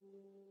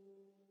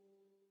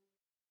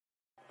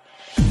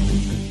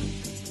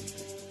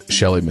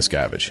Shelly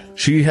Miscavige.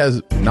 She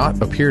has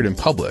not appeared in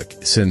public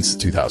since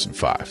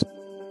 2005.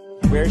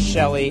 Where's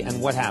Shelly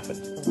and what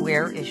happened?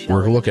 Where is Shelly?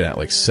 We're looking at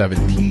like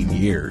 17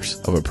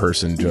 years of a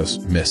person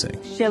just missing.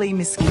 Shelly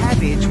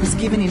Miscavige was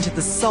given into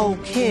the sole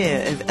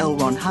care of L.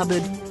 Ron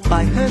Hubbard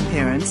by her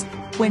parents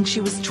when she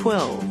was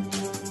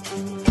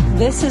 12.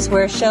 This is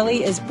where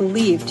Shelly is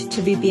believed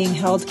to be being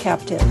held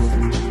captive.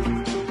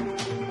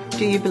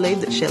 Do you believe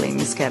that Shelly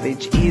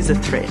Miscavige is a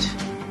threat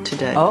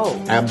today?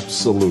 Oh,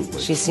 Absolutely.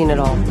 she's seen it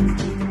all.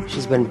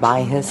 She's been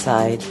by his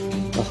side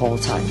the whole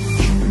time.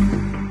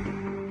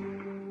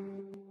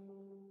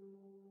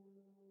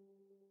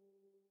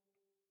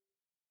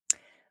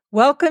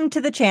 Welcome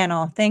to the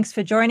channel. Thanks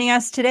for joining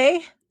us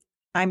today.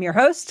 I'm your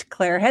host,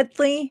 Claire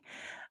Headley.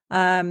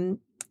 And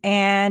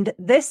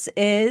this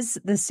is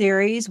the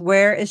series,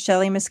 Where is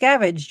Shelly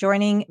Miscavige?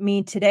 Joining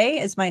me today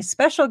is my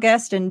special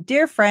guest and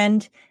dear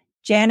friend,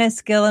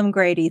 Janis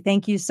Grady.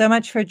 Thank you so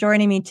much for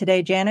joining me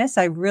today, Janis.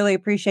 I really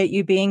appreciate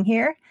you being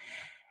here.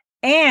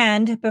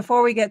 And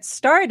before we get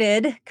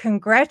started,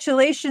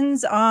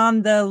 congratulations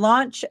on the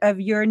launch of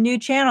your new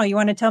channel. You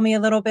want to tell me a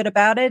little bit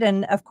about it?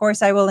 And of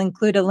course, I will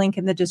include a link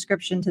in the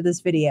description to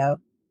this video.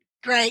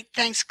 Great.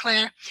 Thanks,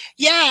 Claire.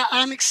 Yeah,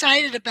 I'm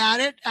excited about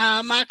it.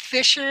 Mark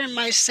Fisher and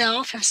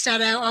myself have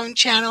started our own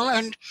channel,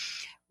 and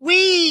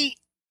we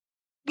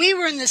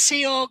were in the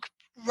Sea Org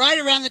right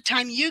around the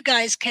time you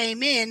guys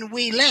came in.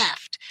 We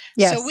left.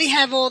 Yes. So we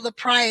have all the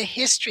prior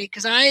history,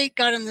 because I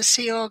got in the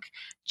Sea Org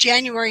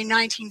January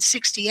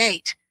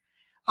 1968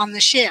 on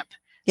the ship.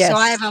 Yes. So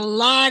I have a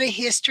lot of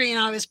history, and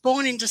I was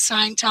born into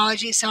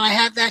Scientology, so I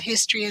have that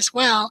history as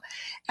well.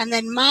 And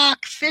then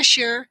Mark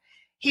Fisher,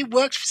 he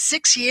worked for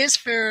 6 years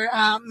for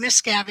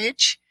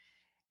Miscavige,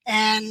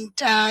 and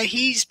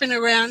he's been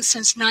around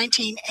since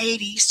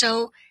 1980.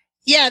 So,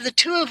 yeah, the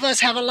two of us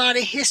have a lot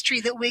of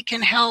history that we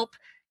can help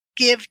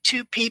give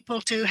to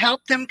people to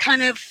help them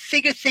kind of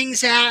figure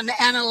things out and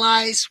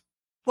analyze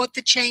what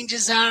the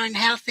changes are and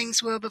how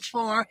things were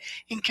before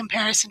in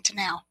comparison to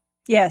now.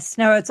 Yes,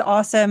 no, it's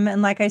awesome.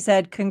 And like I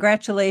said,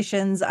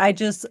 congratulations. I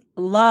just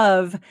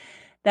love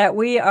that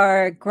we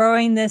are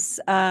growing this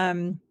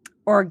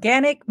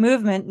organic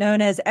movement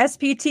known as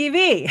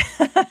SPTV.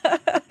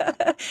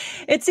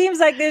 It seems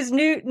like there's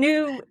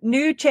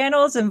new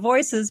channels and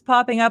voices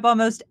popping up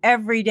almost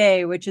every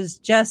day, which is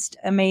just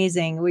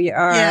amazing. We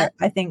are,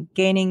 I think,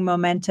 gaining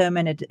momentum,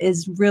 and it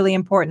is really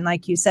important,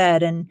 like you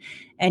said,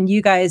 and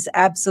you guys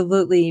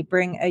absolutely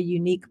bring a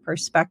unique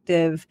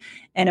perspective.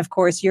 And of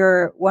course,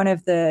 you're one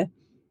of the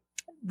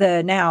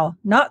now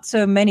not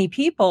so many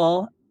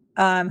people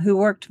who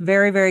worked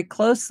very, very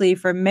closely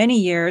for many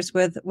years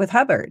with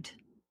Hubbard.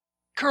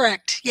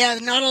 Correct. Yeah,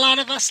 not a lot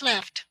of us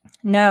left.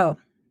 No,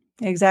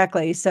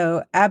 exactly.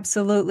 So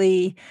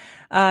absolutely.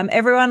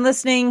 Everyone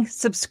listening,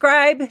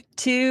 subscribe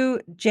to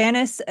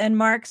Janis and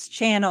Mark's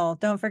channel.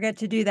 Don't forget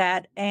to do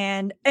that.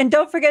 And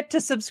don't forget to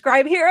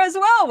subscribe here as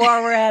well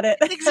while we're at it.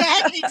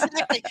 Exactly.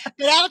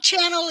 But our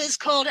channel is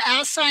called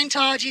Our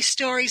Scientology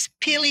Stories,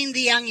 Peeling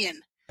the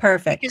Onion.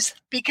 Perfect.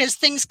 Because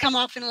things come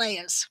off in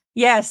layers.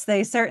 Yes,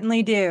 they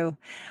certainly do.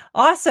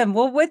 Awesome.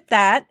 Well, with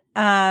that,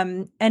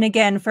 and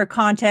again, for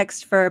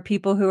context for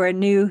people who are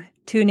new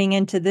tuning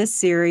into this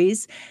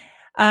series,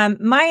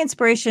 my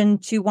inspiration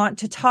to want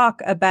to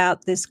talk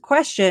about this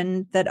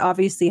question that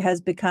obviously has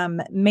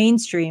become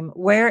mainstream,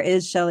 where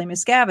is Shelly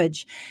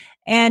Miscavige?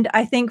 And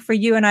I think for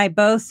you and I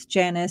both,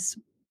 Janis,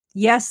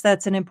 yes,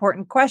 that's an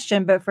important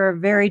question, but for a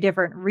very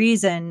different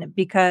reason,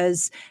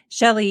 because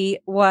Shelly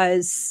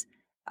was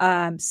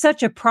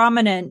such a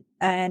prominent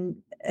and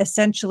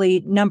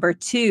essentially number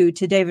two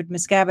to David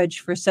Miscavige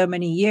for so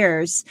many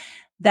years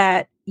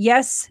that,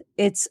 yes,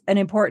 it's an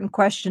important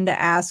question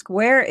to ask.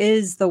 Where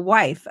is the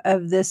wife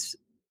of this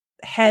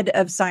head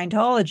of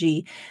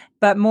Scientology?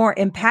 But more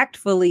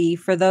impactfully,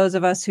 for those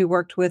of us who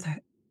worked with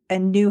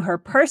and knew her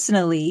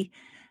personally,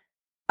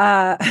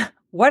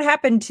 what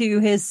happened to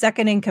his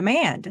second in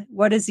command?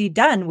 What has he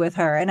done with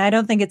her? And I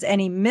don't think it's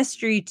any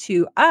mystery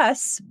to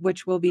us,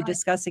 which we'll be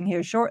discussing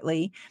here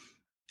shortly.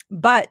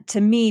 But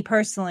to me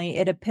personally,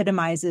 it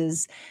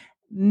epitomizes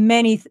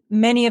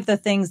many of the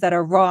things that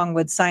are wrong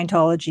with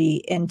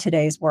Scientology in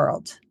today's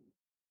world.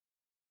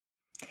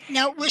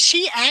 Now, was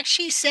she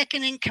actually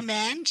second in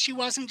command? She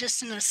wasn't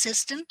just an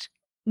assistant?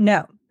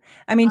 No.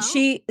 I mean,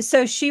 she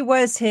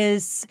was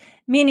his,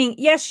 meaning,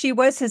 yes, she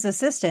was his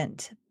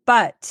assistant,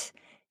 but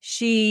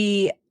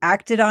she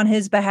acted on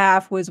his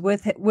behalf, was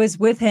with him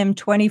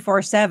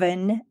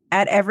 24/7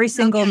 at every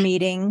single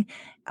meeting.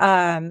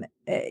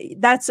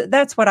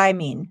 That's what I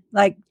mean.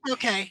 Like,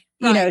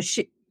 you know,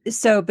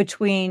 so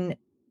between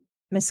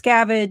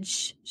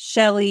Miscavige,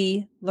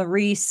 Shelly,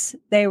 Larice,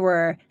 they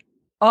were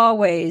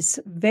always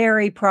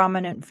very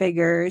prominent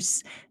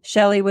figures.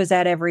 Shelly was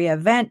at every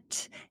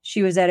event.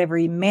 She was at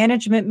every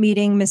management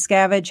meeting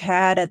Miscavige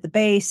had at the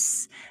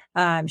base.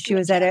 She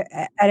was at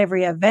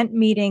every event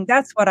meeting.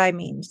 That's what I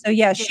mean. So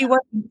yeah,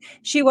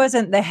 she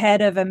wasn't the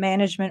head of a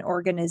management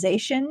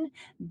organization,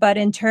 but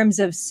in terms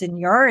of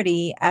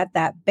seniority at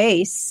that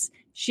base,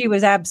 she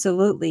was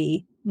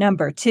absolutely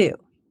number two.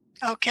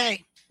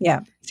 Okay.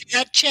 Yeah.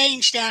 That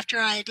changed after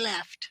I had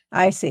left.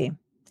 I see.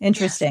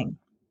 Interesting.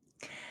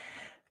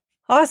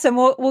 Awesome.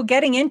 Well,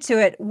 getting into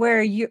it,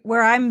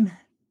 where I'm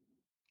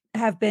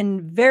have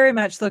been very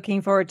much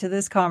looking forward to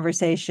this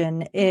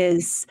conversation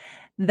is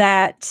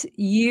that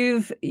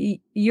you've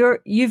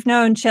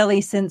known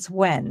Shelly since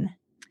when?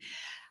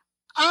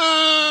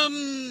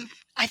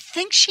 I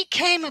think she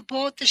came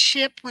aboard the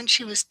ship when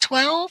she was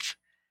 12.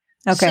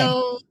 Okay.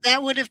 So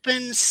that would have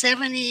been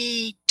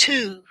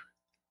 72.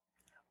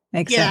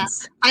 Makes Yeah.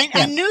 sense.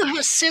 I knew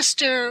her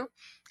sister,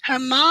 her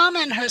mom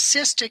and her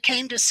sister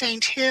came to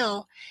St.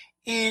 Hill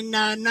in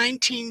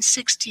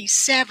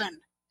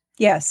 1967.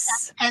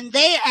 Yes. And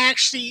they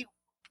actually,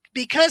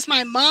 because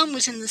my mom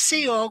was in the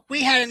Sea Org,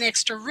 we had an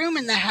extra room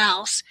in the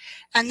house,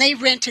 and they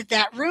rented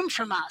that room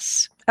from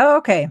us. Oh,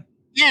 okay.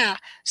 Yeah.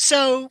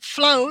 So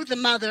Flo, the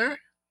mother,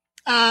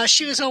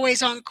 she was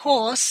always on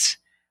course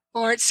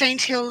or at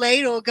St. Hill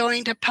late or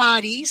going to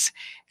parties,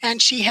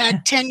 and she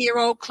had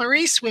 10-year-old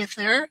Clarice with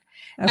her.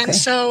 Okay. And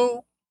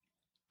so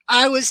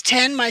I was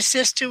 10, my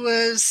sister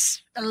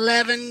was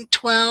 11,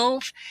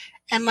 12,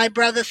 and my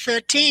brother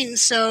 13.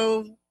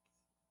 So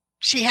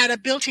she had a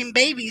built-in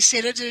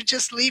babysitter to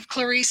just leave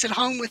Clarice at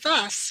home with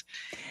us.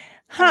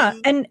 Huh.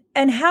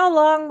 And how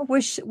long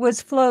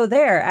was Flo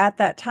there at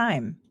that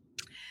time?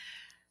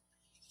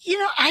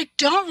 I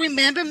don't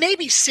remember,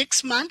 maybe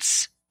 6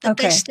 months that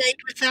they stayed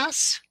with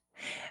us.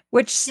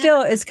 Which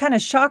still is kind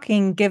of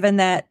shocking given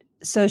that,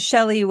 so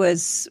Shelly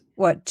was,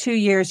 2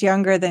 years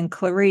younger than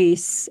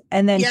Clarice,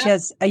 and then she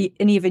has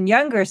an even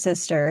younger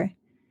sister.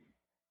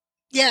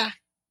 Yeah,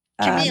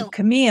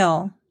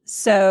 Camille.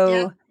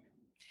 So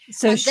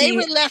and she... they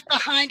were left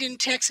behind in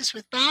Texas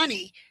with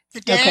Bonnie,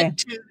 the dad,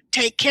 to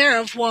take care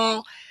of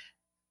while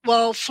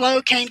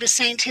Flo came to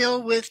St.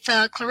 Hill with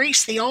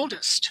Clarice, the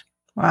oldest.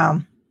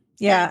 Wow.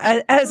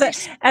 Yeah,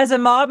 as a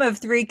mom of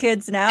 3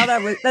 kids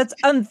now, that's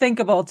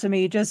unthinkable to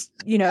me. Just,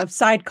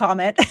 side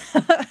comment.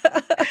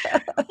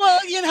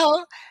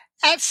 Well,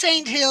 at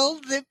St. Hill,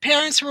 the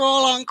parents were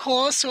all on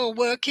course or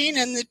working,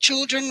 and the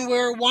children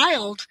were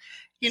wild.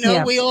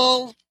 We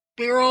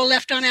were all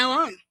left on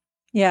our own.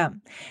 Yeah.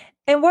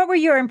 And what were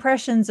your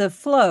impressions of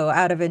Flo,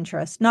 out of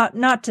interest?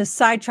 Not to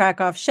sidetrack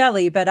off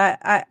Shelly, but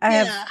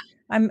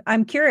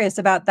I'm curious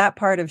about that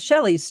part of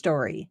Shelly's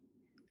story.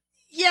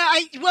 Yeah,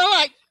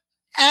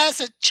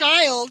 as a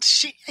child,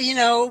 she,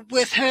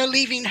 with her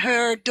leaving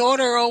her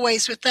daughter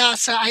always with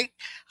us, I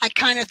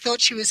kind of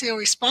thought she was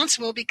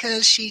irresponsible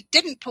because she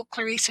didn't put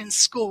Clarice in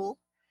school.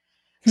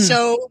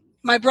 So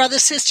my brother,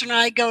 sister, and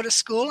I go to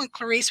school, and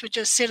Clarice would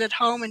just sit at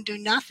home and do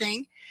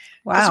nothing.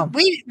 Wow.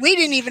 We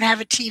didn't even have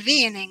a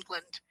TV in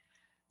England.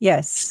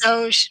 Yes.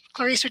 So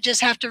Clarice would just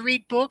have to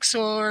read books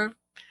or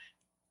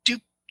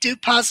do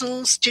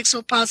puzzles,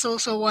 jigsaw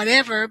puzzles or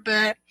whatever,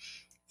 but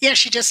yeah,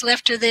 she just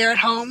left her there at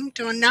home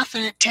doing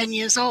nothing at 10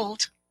 years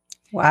old.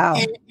 Wow.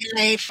 In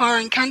a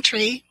foreign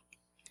country.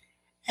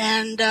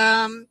 And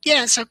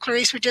so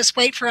Clarice would just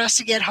wait for us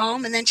to get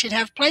home, and then she'd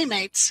have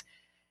playmates.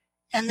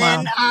 And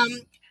then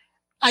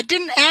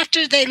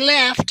after they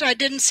left, I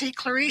didn't see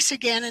Clarice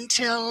again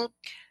until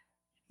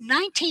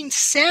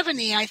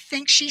 1970. I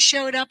think she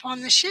showed up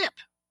on the ship.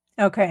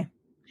 Okay.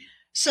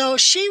 So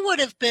she would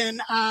have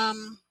been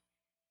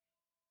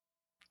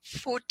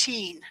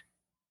 14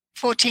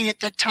 at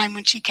that time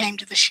when she came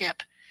to the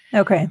ship.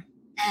 Okay.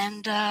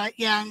 And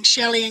and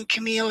Shelly and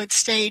Camille had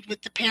stayed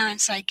with the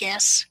parents, I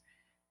guess.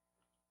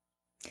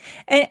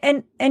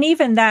 And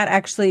even that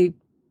actually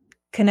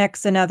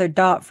connects another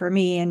dot for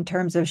me in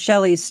terms of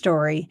Shelly's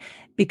story,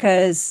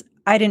 because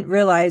I didn't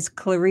realize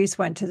Clarice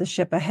went to the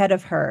ship ahead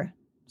of her.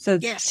 So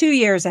 2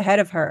 years ahead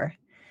of her.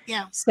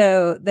 Yeah.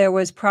 So there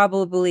was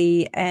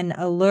probably an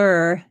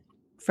allure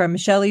from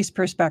Shelly's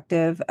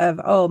perspective of,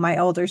 oh, my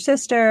older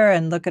sister,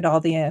 and look at all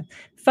the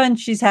fun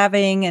she's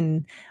having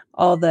and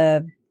all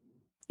the,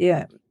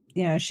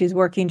 she's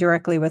working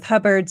directly with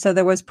Hubbard. So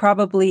there was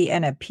probably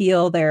an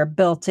appeal there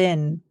built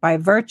in by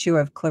virtue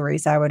of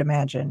Clarice, I would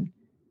imagine.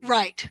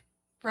 Right.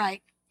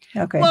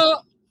 Okay.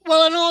 Well,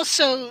 and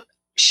also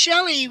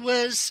Shelly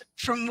was,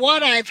 from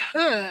what I've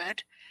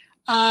heard,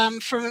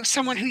 from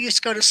someone who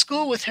used to go to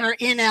school with her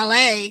in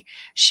LA,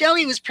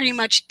 Shelly was pretty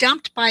much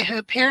dumped by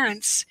her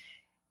parents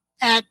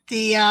at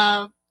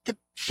the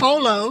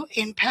Folo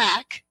in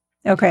Pac.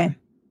 Okay.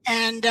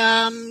 And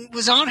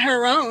was on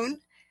her own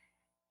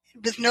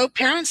with no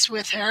parents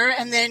with her.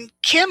 And then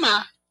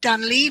Kimma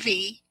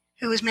Dunleavy,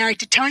 who was married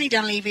to Tony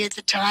Dunleavy at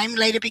the time,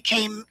 later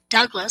became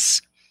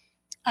Douglas.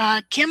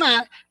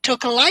 Kimma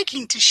took a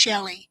liking to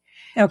Shelly.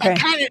 Okay.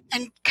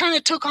 And kind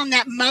of took on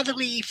that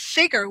motherly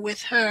figure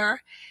with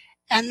her.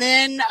 And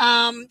then,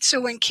 so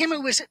when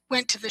Kimma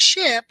went to the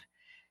ship,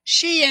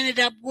 she ended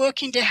up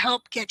working to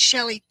help get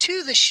Shelly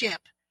to the ship.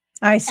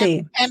 I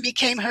see. And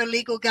became her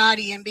legal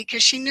guardian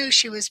because she knew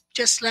she was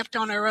just left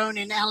on her own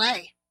in LA.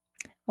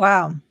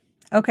 Wow.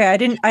 Okay. I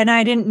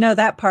didn't know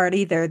that part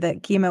either,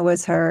 that Kimma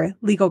was her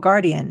legal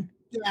guardian.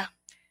 Yeah.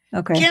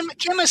 Okay.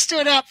 Kimma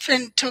stood up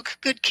and took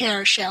good care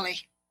of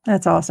Shelly.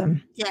 That's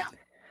awesome. Yeah.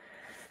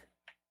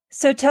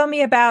 So tell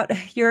me about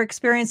your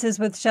experiences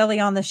with Shelly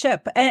on the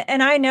ship.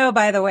 And I know,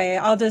 by the way,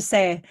 I'll just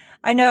say,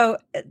 I know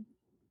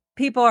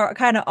people are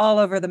kind of all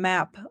over the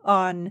map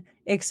on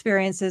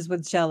experiences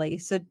with Shelly.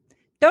 So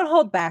don't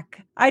hold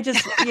back. I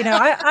just,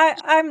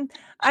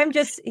 I'm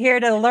just here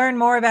to learn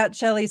more about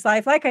Shelly's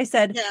life. Like I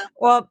said, Yeah.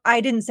 well,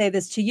 I didn't say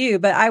this to you,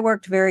 but I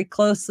worked very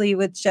closely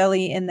with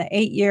Shelly in the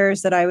 8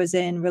 years that I was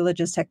in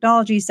Religious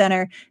Technology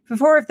Center. For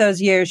 4 of those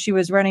years, she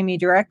was running me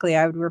directly.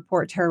 I would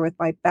report to her with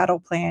my battle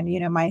plan,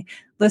 my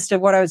list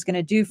of what I was going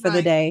to do for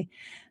the day.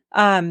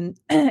 And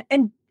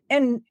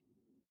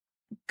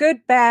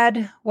good,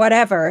 bad,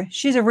 whatever.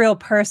 She's a real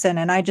person.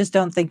 And I just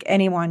don't think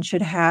anyone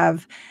should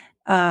have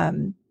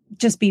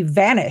just be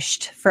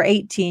vanished for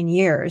 18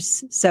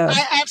 years. So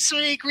I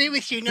absolutely agree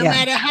with you. No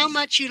matter how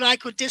much you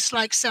like or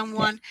dislike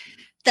someone,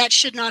 that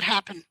should not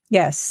happen.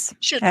 Yes,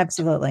 Shouldn't.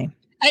 absolutely.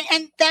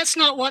 And that's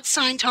not what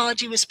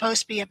Scientology was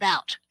supposed to be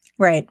about.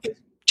 Right.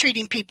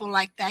 Treating people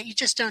like that. You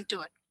just don't do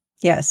it.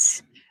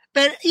 Yes.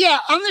 But yeah,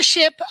 on the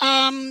ship,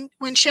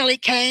 when Shelly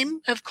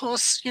came, of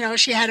course,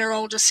 she had her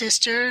older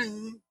sister,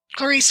 and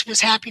Clarice was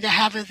happy to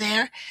have her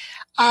there.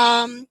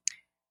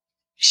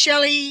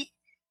 Shelly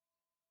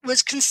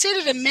was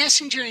considered a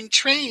messenger in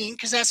training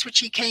because that's what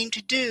she came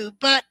to do.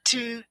 But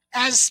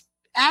as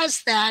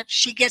that,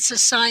 she gets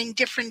assigned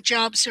different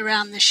jobs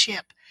around the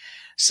ship.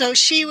 So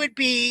she would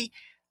be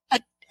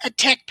a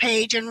tech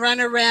page and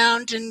run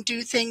around and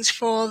do things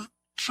for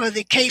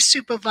the case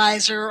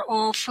supervisor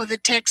or for the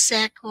tech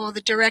sec or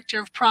the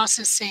director of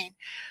processing.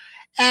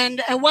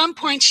 And at one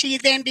point, she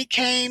then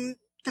became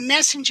the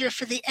messenger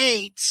for the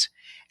aides.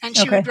 And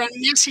she would run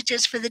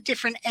messages for the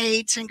different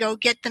aides and go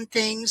get them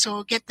things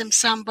or get them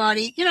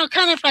somebody,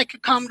 kind of like a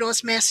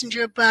Commodore's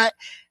messenger, but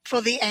for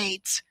the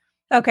aides.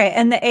 Okay.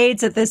 And the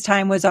aides at this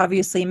time was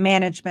obviously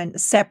management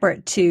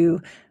separate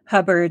to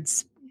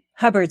Hubbard's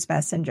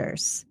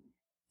messengers.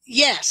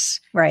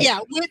 Yes. Right. Yeah.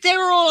 They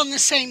were all on the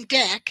same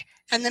deck.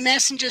 And the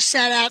messenger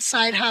sat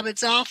outside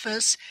Hubbard's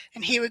office,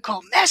 and he would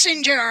call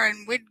messenger,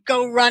 and we'd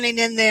go running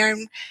in there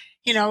and,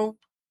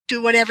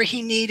 do whatever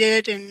he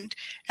needed. And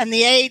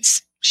the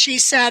aides, she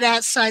sat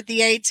outside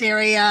the aides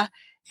area,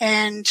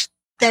 and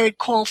they would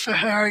call for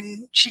her,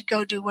 and she'd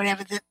go do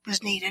whatever that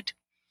was needed.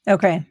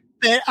 Okay.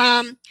 But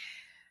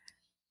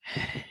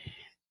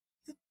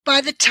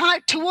by the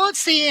time,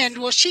 towards the end,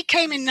 she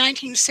came in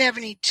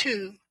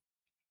 1972.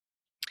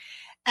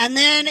 And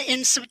then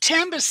in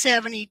September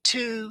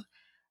 72,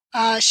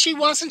 she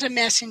wasn't a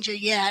messenger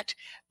yet,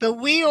 but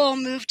we all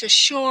moved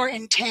ashore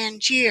in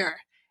Tangier,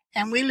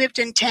 and we lived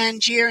in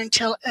Tangier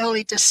until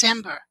early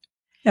December.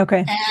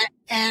 Okay.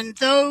 And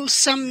though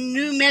some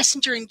new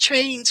messengering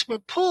trainings were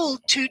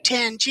pulled to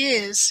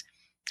Tangiers,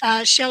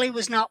 Shelly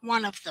was not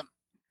one of them.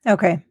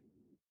 Okay.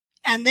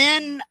 And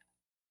then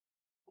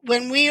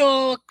when we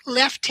all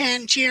left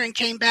Tangier and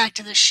came back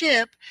to the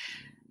ship,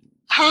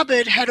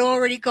 Hubbard had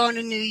already gone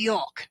to New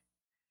York.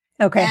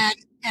 Okay.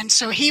 And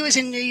so he was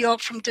in New York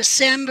from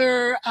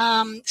December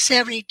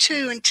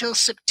 72 until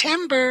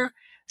September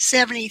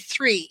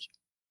 73.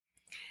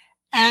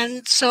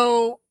 And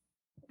so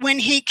when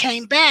he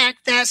came back,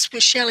 that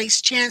was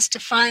Shelly's chance to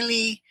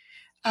finally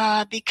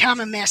become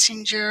a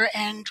messenger.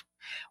 And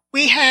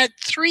we had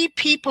 3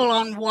 people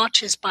on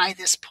watches by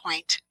this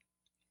point,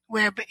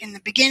 where in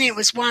the beginning it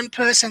was 1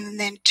 person and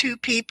then 2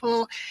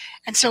 people.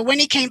 And so when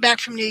he came back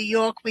from New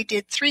York, we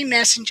did 3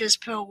 messengers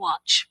per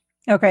watch.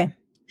 Okay.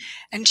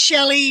 And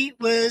Shelly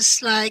was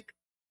the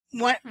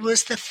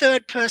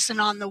 3rd person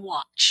on the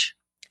watch.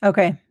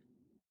 Okay.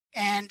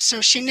 And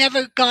so she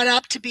never got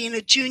up to being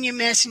a junior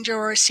messenger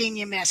or a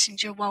senior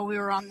messenger while we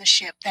were on the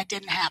ship. That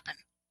didn't happen.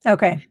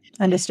 Okay.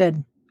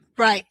 Understood.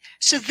 Right.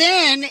 So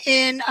then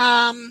in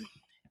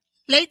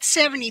late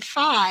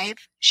 75,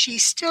 she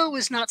still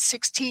was not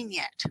 16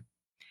 yet.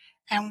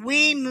 And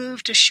we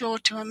moved ashore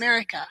to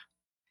America.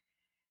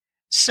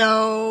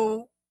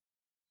 So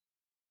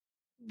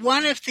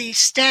one of the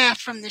staff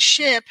from the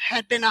ship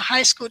had been a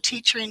high school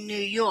teacher in New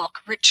York,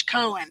 Rich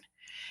Cohen,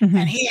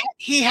 and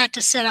he had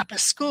to set up a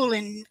school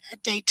in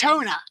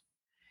Daytona.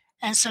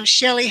 And so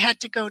Shelly had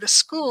to go to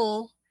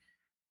school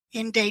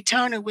in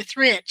Daytona with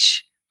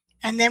Rich.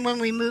 And then when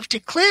we moved to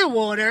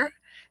Clearwater,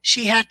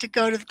 she had to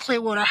go to the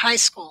Clearwater High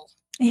School.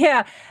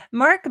 Yeah.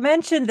 Mark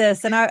mentioned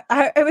this, and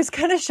it was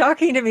kind of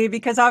shocking to me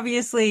because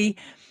obviously,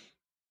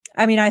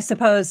 I mean, I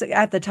suppose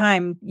at the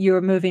time you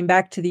were moving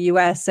back to the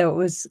U.S., so it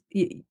was,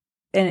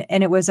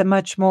 and it was a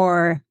much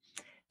more,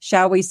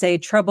 shall we say,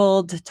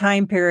 troubled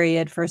time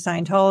period for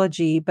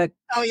Scientology. But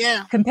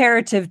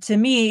comparative to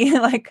me,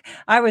 like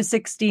I was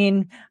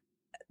 16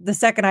 the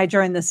second I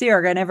joined the Sea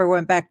Org. I never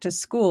went back to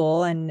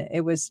school, and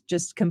it was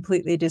just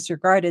completely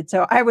disregarded.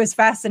 So I was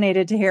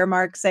fascinated to hear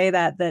Mark say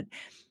that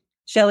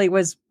Shelly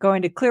was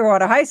going to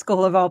Clearwater High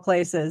School of all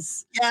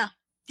places. Yeah,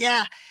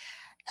 yeah.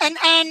 And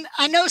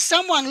I know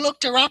someone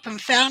looked her up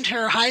and found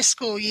her high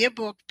school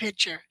yearbook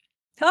picture.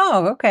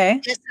 Oh,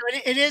 okay. So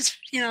it is,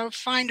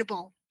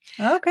 findable.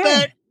 Okay.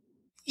 But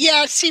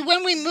yeah, see,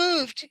 when we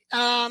moved,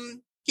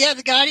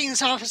 the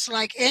guardian's office was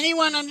like,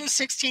 anyone under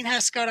 16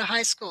 has to go to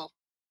high school.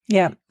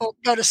 Yeah. or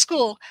go to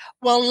school.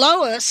 Well,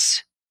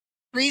 Lois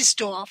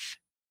Riesdorf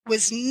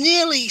was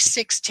nearly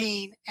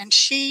 16, and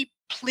she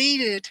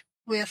pleaded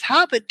with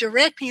Hubbard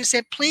directly and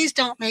said, please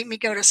don't make me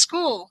go to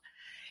school.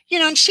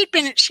 And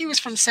she was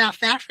from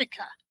South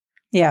Africa.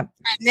 Yeah.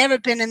 Had never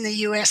been in the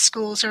U.S.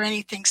 schools or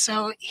anything.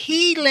 So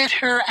he let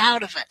her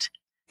out of it.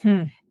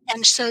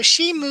 And so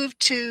she moved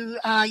to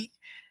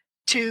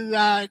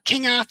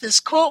King Arthur's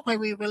Court, where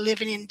we were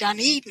living in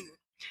Dunedin,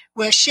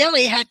 where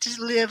Shelley had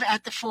to live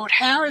at the Fort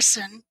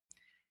Harrison,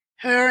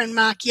 her and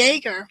Mark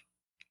Yeager,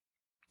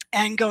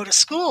 and go to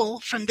school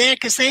from there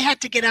because they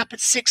had to get up at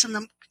 6 in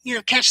the,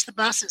 catch the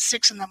bus at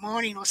 6 in the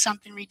morning or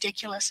something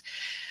ridiculous.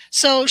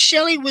 So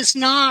Shelley was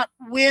not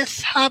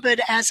with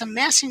Hubbard as a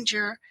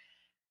messenger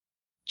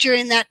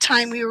during that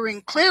time we were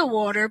in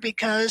Clearwater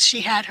because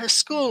she had her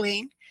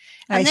schooling.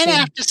 And then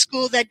after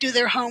school, they'd do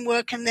their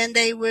homework, and then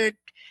they'd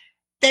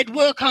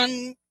work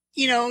on,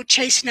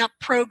 chasing up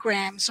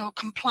programs or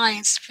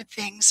compliance for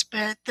things.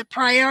 But the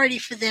priority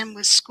for them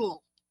was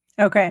school.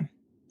 Okay.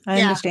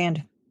 I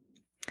understand.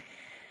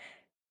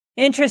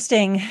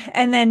 Interesting.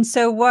 And then,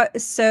 so what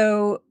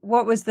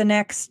was the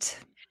next?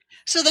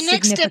 So the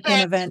next step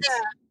event?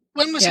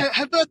 When was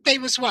her birthday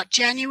was what?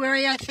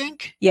 January, I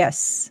think?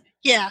 Yes.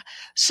 Yeah.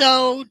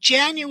 So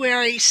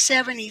January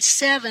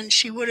 77,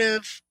 she would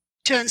have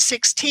turned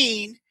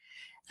 16.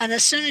 And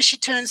as soon as she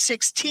turned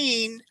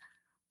 16,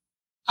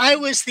 I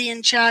was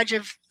in charge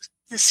of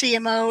the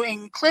CMO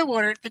in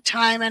Clearwater at the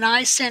time, and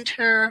I sent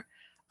her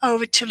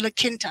over to La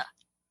Quinta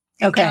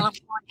in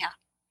California.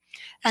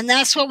 And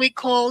that's what we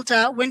called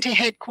Winter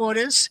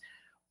Headquarters,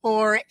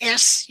 or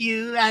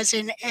SU, as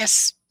in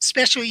S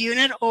Special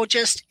Unit, or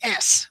just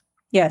S.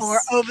 Yes. Or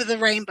Over the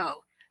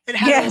Rainbow. It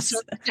had all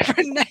sorts of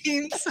different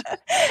names.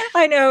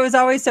 I know. It was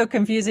always so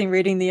confusing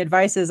reading the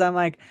advices. I'm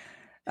like,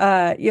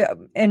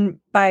 and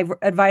by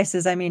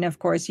advices, I mean, of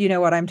course, you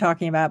know what I'm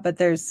talking about, but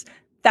there's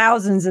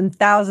thousands and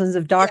thousands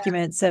of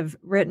documents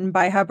written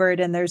by Hubbard,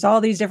 and there's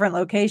all these different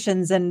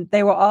locations, and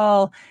they were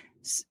all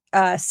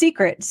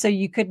secret. So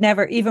you could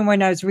never, even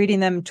when I was reading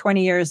them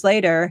 20 years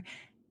later,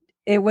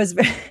 it was,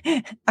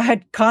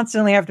 I'd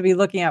constantly have to be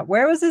looking at,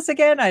 where was this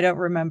again? I don't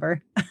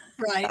remember.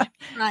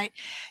 Right.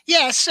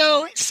 Yeah.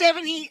 So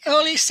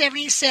early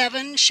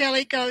 77,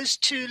 Shelley goes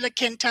to La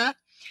Quinta,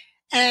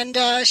 and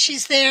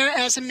she's there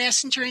as a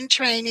messenger in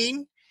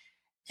training,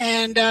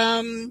 and,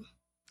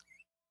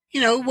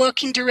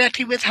 working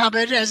directly with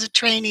Hubbard as a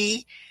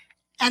trainee.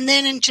 And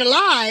then in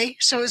July,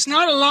 so it's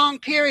not a long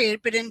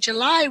period, but in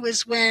July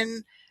was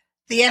when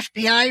the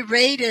FBI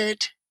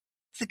raided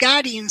the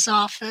Guardian's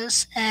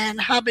office,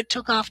 and Hubbard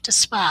took off to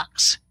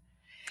Sparks.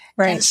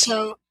 Right.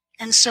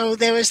 And so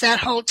there was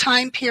that whole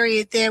time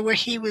period there where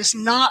he was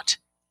not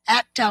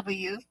at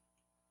W.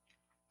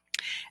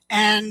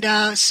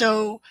 And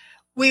so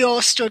we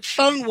all stood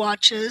phone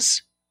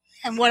watches.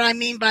 And what I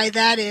mean by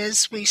that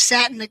is we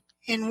sat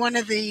in one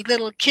of the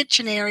little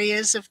kitchen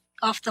areas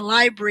off the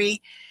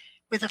library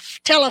with a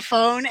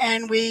telephone,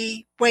 and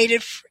we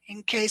waited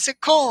in case it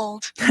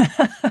called.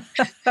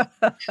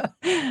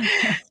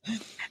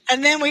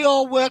 And then we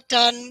all worked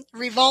on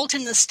Revolt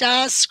in the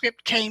Stars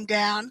script came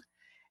down.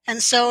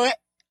 And so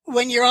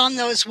when you're on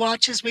those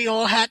watches, we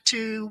all had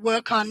to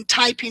work on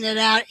typing it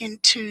out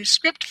into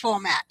script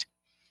format.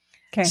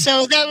 Okay.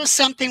 So that was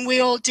something we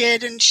all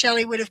did, and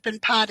Shelley would have been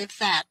part of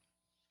that.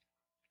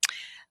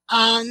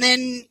 And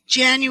then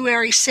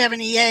January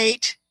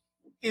 78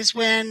 is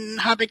when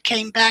Hubbard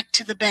came back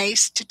to the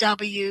base, to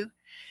W.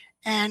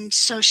 And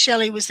so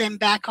Shelley was then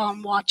back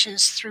on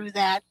watches through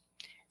that.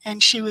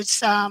 And she would,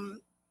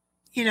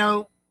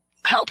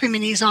 help him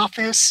in his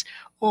office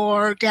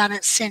or down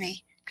at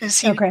Cine,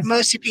 because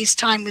most of his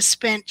time was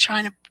spent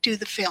trying to do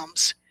the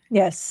films.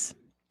 Yes.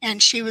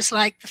 And she was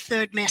like the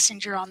third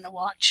messenger on the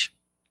watch.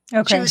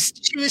 Okay.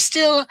 She was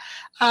still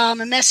a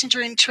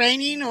messenger in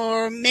training,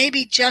 or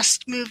maybe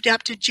just moved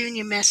up to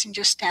junior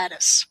messenger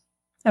status.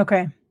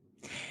 Okay.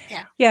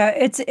 Yeah.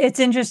 It's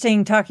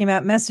interesting talking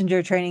about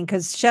messenger training,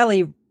 because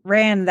Shelley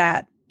ran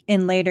that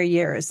in later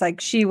years. Like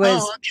she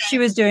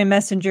was doing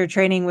messenger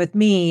training with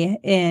me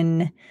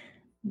in,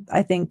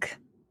 I think,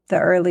 the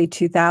early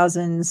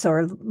 2000s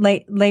or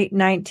late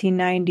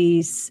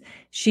 1990s.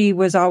 She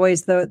was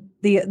always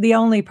the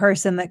only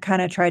person that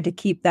kind of tried to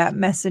keep that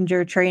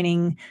messenger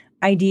training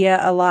idea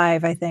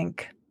alive, I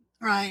think.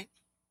 Right.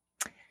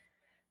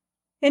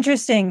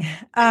 Interesting.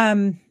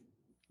 So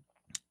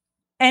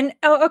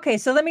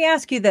let me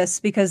ask you this,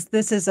 because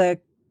this is a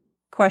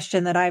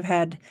question that I've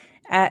had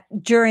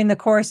during the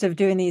course of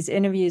doing these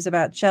interviews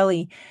about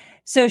Shelley.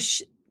 So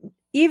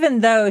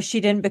even though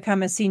she didn't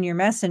become a senior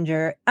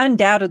messenger,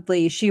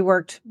 undoubtedly she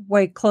worked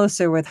way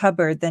closer with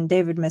Hubbard than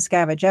David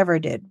Miscavige ever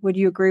did. Would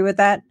you agree with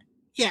that?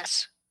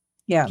 Yes.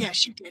 Yeah. Yes,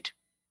 she did.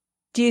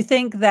 Do you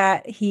think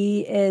that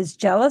he is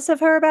jealous of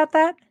her about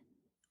that,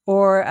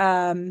 or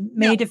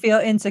made to feel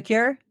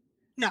insecure?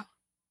 No.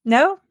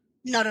 No?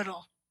 Not at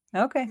all.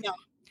 Okay. No.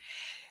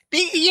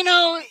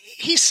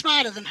 He's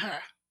smarter than her.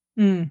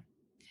 Mm.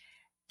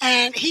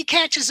 And he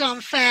catches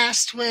on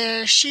fast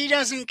where she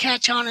doesn't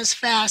catch on as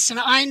fast. And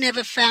I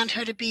never found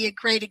her to be a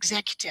great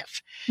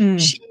executive.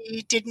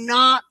 She did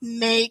not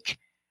make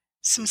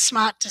some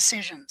smart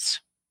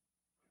decisions.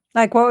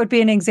 Like, what would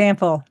be an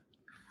example?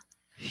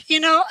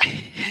 You know,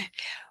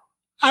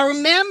 I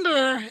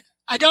remember,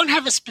 I don't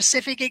have a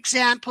specific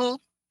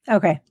example.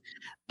 Okay.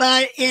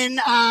 But in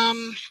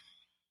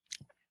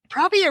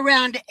probably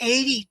around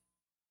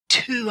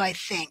 82, I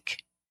think,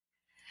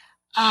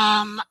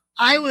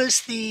 I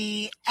was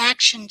the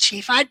action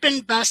chief. I'd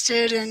been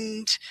busted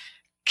and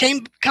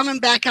coming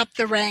back up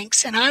the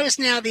ranks, and I was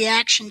now the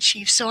action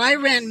chief. So I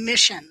ran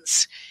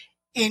missions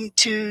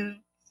into,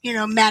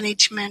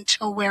 management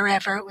or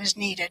wherever it was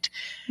needed.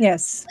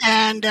 Yes.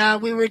 And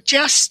we were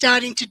just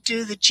starting to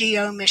do the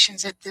geo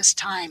missions at this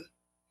time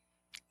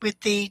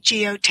with the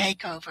geo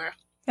takeover.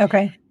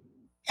 Okay.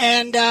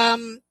 And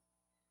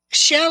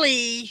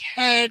Shelly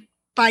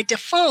by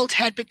default,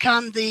 had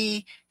become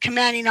the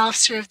commanding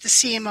officer of the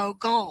CMO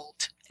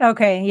Gold.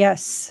 Okay,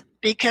 yes.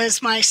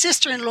 Because my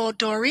sister-in-law,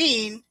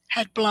 Doreen,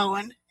 had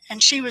blown,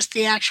 and she was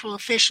the actual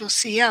official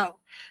CO.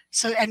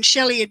 And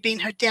Shelly had been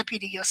her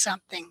deputy or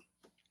something.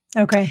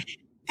 Okay.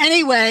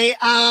 Anyway,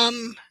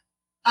 I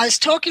was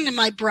talking to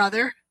my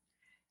brother,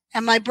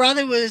 and my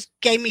brother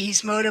gave me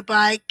his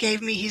motorbike,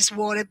 gave me his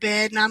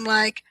waterbed, and I'm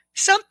like,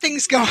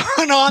 something's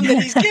going on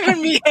that he's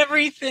given me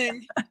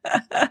everything.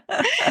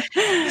 So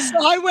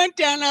I went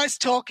down, I was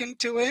talking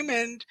to him,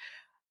 and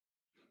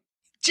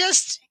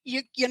just,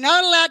 you're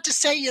not allowed to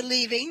say you're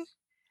leaving.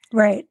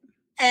 Right.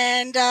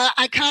 And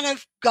I kind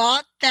of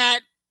got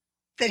that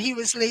he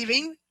was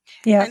leaving.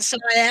 Yeah. And so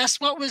I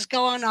asked what was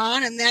going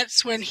on, and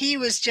that's when he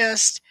was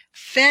just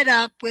fed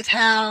up with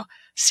how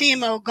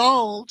CMO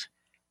Gold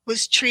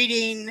was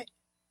treating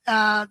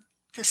the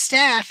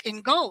staff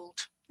in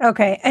Gold.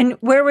 Okay. And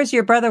where was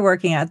your brother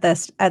working at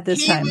this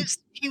time?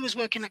 He was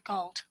working at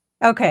Gold.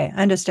 Okay,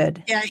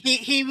 understood. Yeah,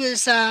 he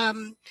was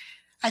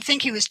I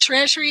think he was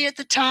treasury at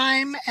the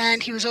time,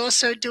 and he was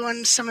also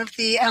doing some of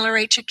the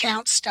LRH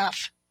account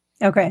stuff.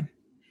 Okay.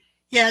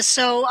 Yeah,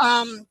 so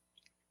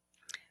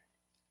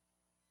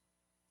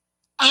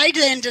I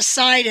then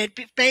decided,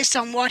 based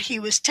on what he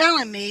was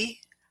telling me,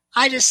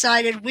 I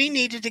decided we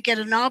needed to get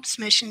an ops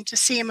mission to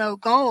CMO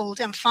Gold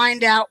and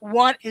find out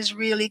what is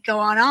really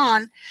going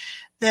on,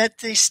 that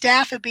the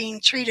staff are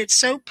being treated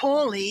so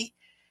poorly.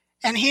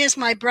 And here's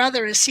my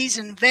brother, a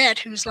seasoned vet,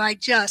 who's like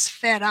just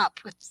fed up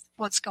with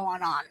what's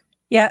going on.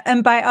 Yeah,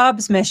 and by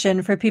OBS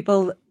mission, for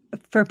people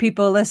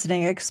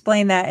listening,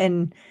 explain that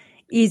in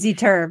easy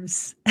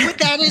terms.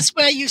 That is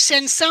where you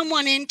send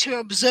someone in to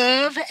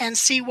observe and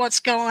see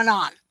what's going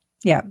on.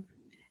 Yeah.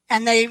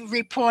 And they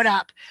report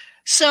up.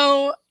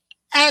 So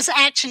as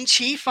action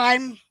chief,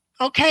 I've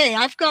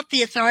got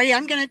the authority.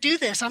 I'm going to do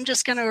this. I'm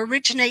just going to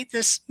originate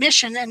this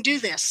mission and do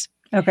this.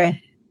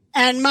 Okay.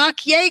 And Mark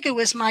Yeager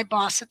was my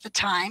boss at the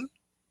time.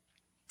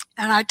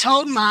 And I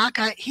told Mark,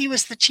 he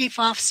was the chief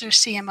officer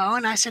CMO,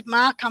 and I said,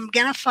 Mark, I'm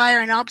going to fire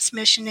an ops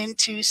mission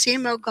into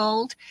CMO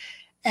Gold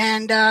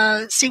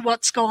and see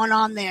what's going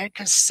on there,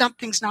 because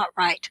something's not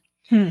right.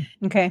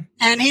 Okay.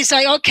 And he's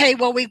like, okay,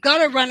 well, we've got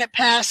to run it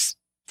past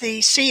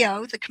the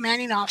CO, the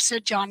commanding officer,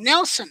 John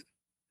Nelson.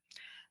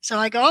 So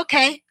I go,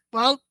 okay,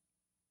 well,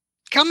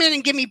 come in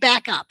and give me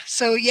backup.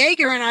 So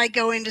Yeager and I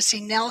go in to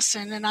see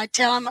Nelson, and I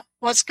tell him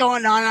what's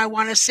going on. I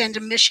want to send a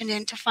mission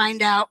in to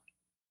find out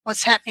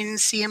what's happening in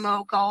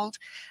CMO Gold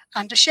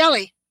under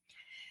Shelly.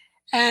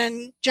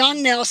 And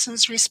John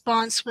Nelson's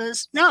response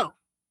was no,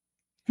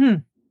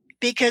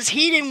 because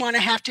he didn't want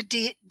to have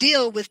to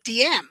deal with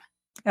DM.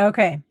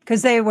 Okay,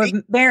 because they were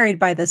married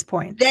by this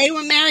point. They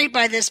were married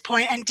by this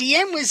point, and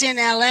DM was in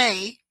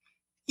LA,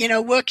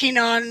 working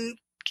on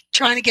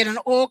trying to get an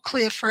all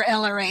clear for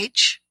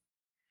LRH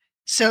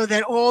so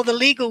that all the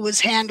legal was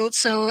handled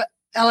so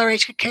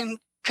LRH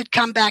could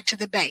come back to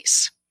the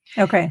base.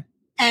 Okay.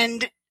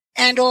 And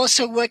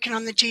also working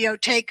on the geo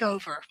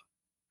takeover.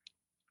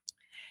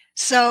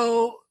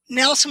 So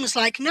Nelson was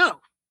like, no,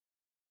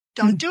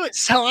 don't do it.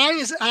 So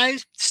I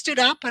stood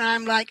up and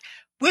I'm like,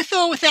 with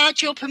or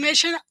without your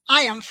permission,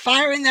 I am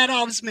firing that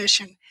ops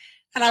mission.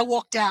 And I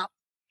walked out.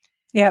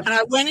 Yeah. And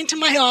I went into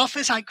my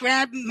office. I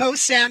grabbed Mo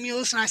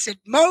Samuels and I said,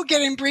 Mo,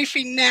 get in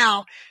briefing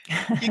now.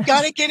 You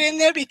got to get in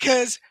there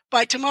because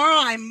by tomorrow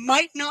I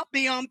might not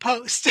be on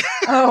post.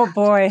 Oh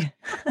boy.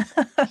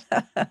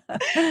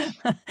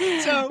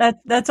 So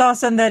that's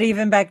awesome that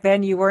even back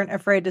then you weren't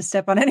afraid to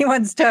step on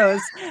anyone's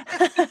toes.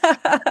 I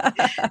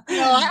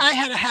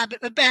had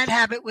a bad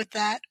habit with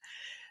that.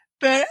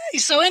 But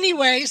so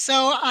anyway, so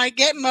I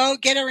get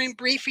her in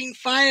briefing,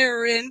 fire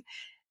her in,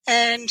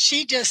 and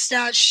she just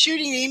starts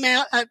shooting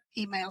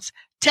emails,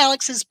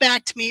 telexes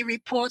back to me,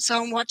 reports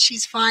on what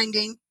she's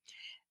finding.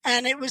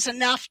 And it was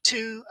enough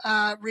to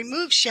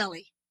remove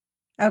Shelly.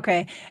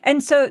 Okay.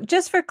 And so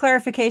just for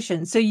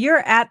clarification, so you're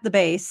at the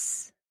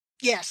base.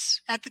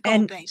 Yes, at the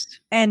Gold base.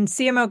 And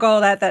CMO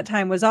Gold at that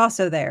time was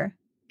also there.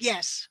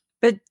 Yes.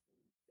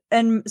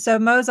 And so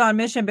Mo's on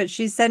mission, but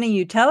she's sending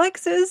you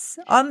telexes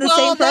on the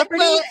same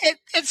property?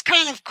 It's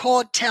kind of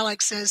called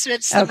telexes.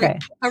 It's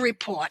a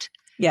report.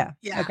 Yeah.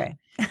 Yeah. Okay.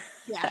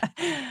 Yeah.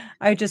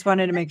 I just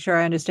wanted to make sure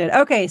I understood.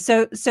 Okay.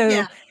 So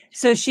Yeah.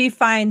 she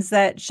finds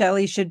that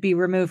Shelly should be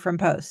removed from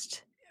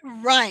post.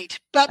 Right.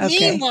 But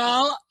Okay.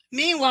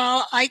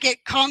 meanwhile, I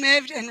get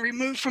commented and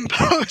removed from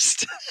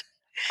post.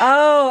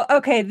 Oh,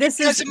 okay. This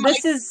Because of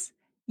is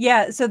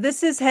yeah. So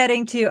this is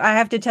heading to, I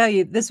have to tell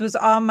you, this was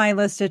on my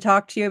list to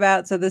talk to you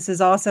about. So this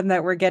is awesome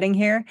that we're getting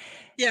here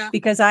Yeah.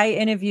 because I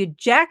interviewed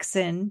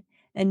Jackson,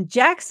 and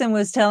Jackson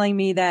was telling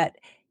me that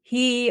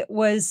he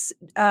was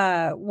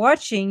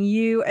watching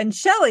you and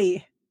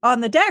Shelly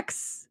on the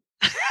decks.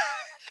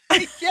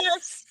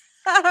 Yes.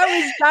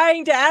 I was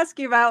dying to ask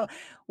you about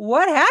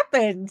what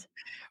happened.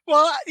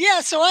 Well,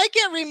 yeah, so I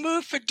get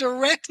removed for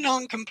direct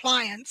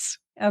non-compliance.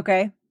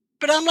 Okay.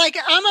 But I'm like,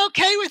 I'm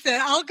okay with it.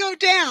 I'll go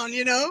down,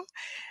 you know?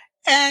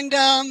 And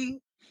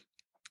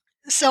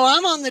so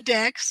I'm on the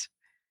decks,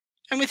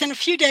 and within a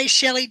few days,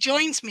 Shelly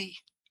joins me.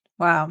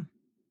 Wow.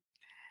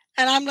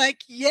 And I'm like,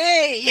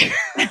 yay.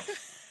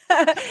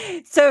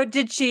 So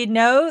did she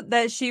know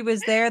that she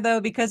was there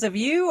though because of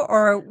you,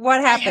 or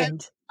what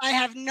happened? I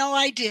have no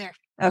idea.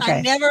 Okay.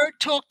 I never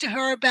talked to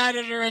her about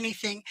it or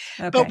anything.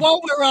 Okay. But while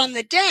we're on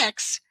the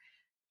decks,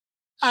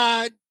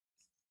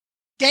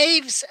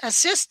 Dave's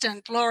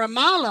assistant, Laura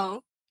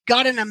Marlowe,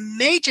 got in a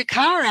major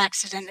car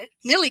accident. It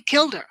nearly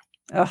killed her.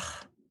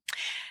 Ugh.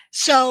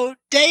 So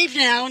Dave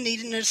now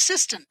needed an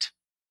assistant.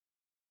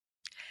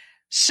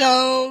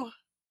 So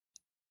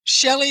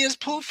Shelly is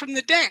pulled from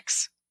the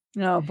decks.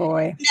 Oh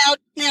boy.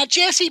 Now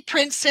Jessie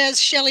Prince says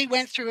Shelly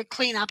went through a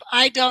cleanup.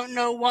 I don't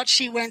know what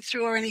she went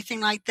through or anything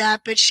like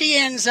that, but she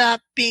ends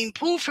up being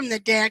pulled from the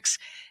decks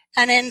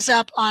and ends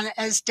up on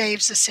as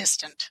Dave's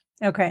assistant.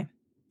 Okay.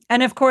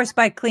 And of course,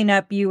 by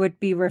cleanup, you would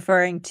be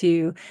referring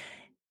to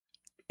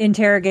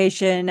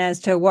interrogation as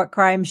to what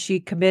crimes she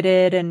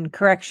committed and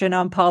correction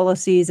on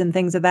policies and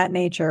things of that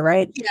nature,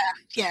 right? Yeah.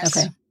 Yes.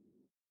 Okay.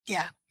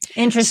 Yeah.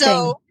 Interesting.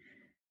 So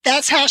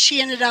that's how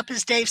she ended up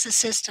as Dave's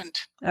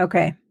assistant.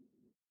 Okay.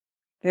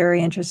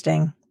 Very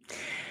interesting.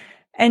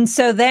 And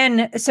so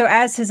then, so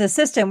as his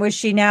assistant, was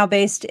she now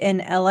based in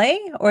LA,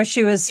 or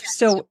she was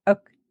still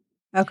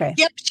okay?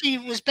 Yep, she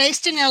was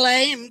based in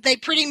LA, and they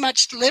pretty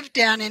much lived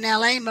down in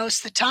LA most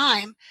of the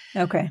time.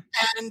 Okay.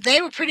 And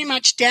they were pretty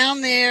much down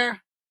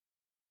there.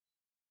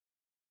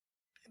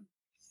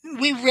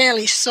 We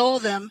rarely saw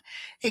them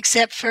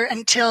except for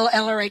until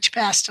LRH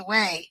passed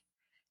away.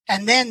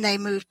 And then they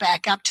moved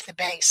back up to the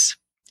base.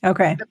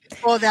 Okay. But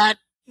before that,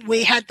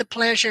 we had the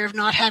pleasure of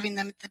not having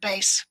them at the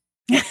base.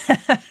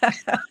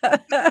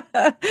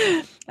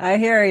 I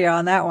hear you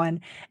on that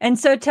one. And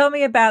so tell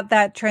me about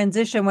that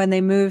transition when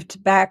they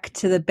moved back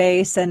to the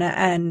base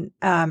and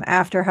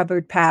after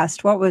Hubbard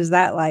passed. What was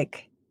that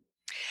like?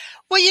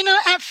 Well,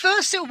 at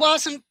first it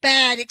wasn't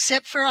bad,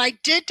 except for I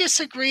did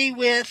disagree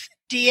with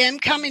DM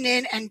coming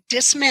in and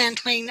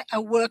dismantling a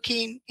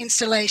working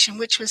installation,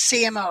 which was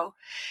CMO.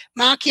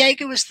 Mark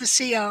Yeager was the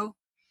CO.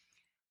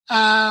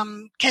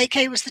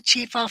 KK was the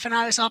chief off, and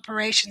I was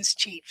operations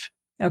chief.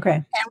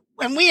 Okay.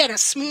 And we had a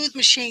smooth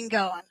machine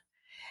going.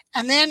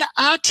 And then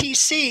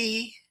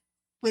RTC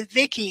with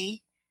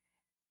Vicky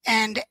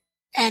and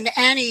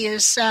Annie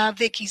is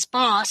Vicky's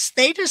boss,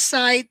 they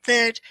decide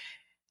that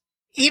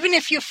even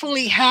if you're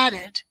fully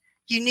hatted,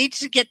 you need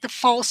to get the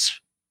false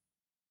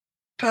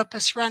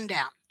purpose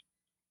rundown.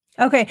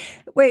 Okay.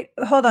 Wait,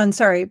 hold on.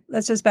 Sorry.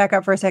 Let's just back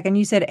up for a second.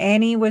 You said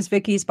Annie was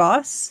Vicky's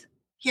boss?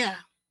 Yeah.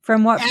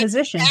 From what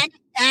position?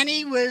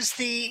 Annie was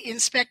the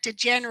inspector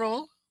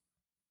general.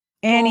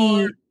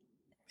 Annie,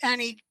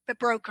 the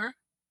broker.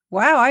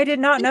 Wow, I did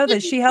not know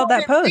that she held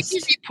that post.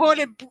 Vicky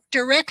reported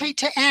directly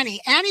to Annie.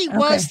 Annie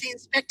was the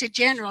inspector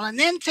general, and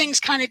then things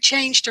kind of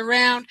changed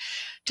around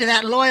to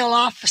that loyal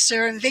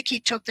officer, and Vicky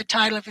took the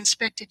title of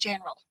inspector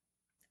general.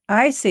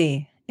 I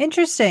see.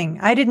 Interesting.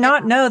 I did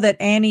not know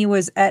that Annie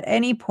was at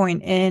any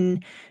point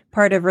in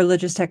part of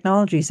Religious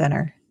Technology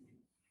Center.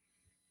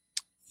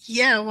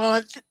 Yeah,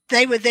 well,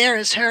 they were there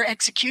as her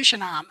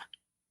execution arm.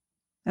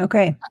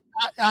 Okay.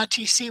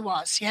 RTC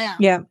was, yeah.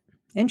 Yeah.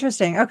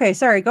 Interesting. Okay,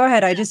 sorry. Go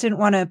ahead. I just didn't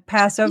want to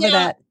pass over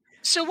that.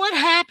 So what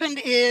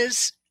happened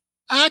is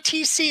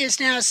RTC is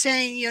now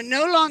saying you're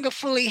no longer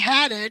fully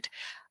hatted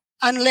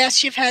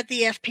unless you've had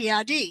the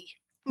FPRD,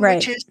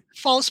 which is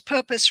false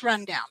purpose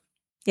rundown.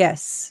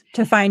 Yes,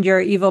 to find your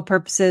evil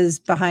purposes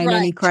behind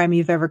any crime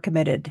you've ever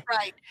committed.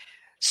 Right.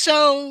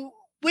 So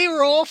we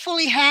were all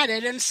fully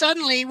hatted, and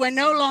suddenly we're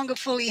no longer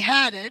fully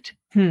hatted,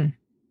 and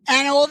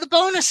all the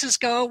bonuses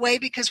go away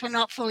because we're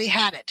not fully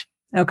hatted.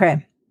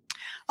 Okay.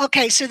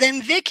 Okay, so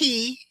then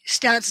Vicky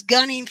starts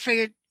gunning for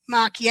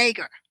Mark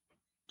Yeager,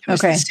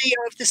 who's the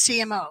CEO of the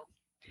CMO.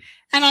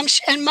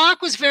 And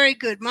Mark was very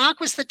good.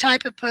 Mark was the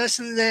type of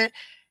person that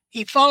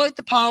he followed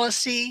the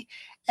policy,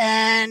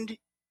 and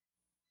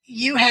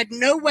you had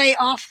no way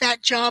off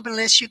that job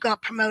unless you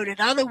got promoted.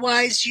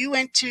 Otherwise, you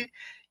went to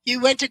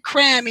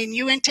cramming,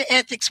 you went to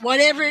ethics,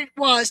 whatever it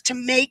was to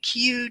make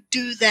you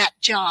do that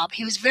job.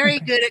 He was very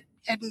good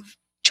at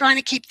trying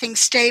to keep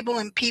things stable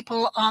and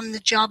people on the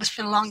jobs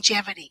for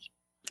longevity.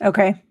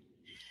 Okay.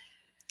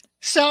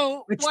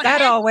 So Which what that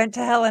happened? all went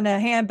to hell in a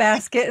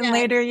handbasket in Yeah,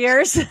 later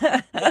years.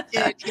 it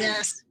did,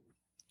 yes.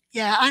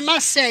 Yeah, I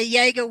must say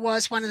Jaeger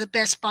was one of the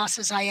best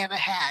bosses I ever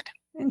had.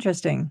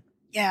 Interesting.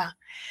 Yeah.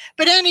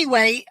 But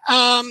anyway,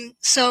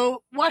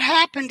 so what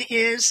happened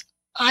is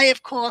I,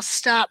 of course,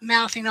 stopped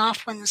mouthing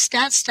off when the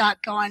stats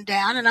start going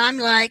down. And I'm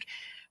like,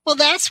 well,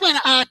 that's when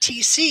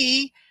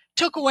RTC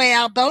took away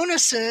our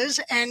bonuses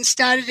and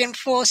started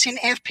enforcing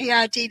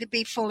FPRD to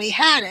be fully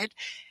hatted.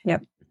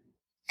 Yep.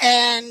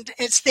 And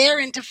it's their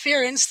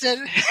interference that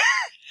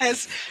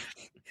has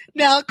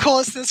now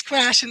caused this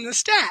crash in the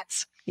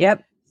stats.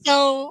 Yep.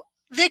 So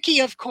Vicky,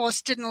 of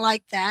course, didn't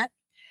like that.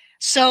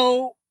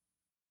 So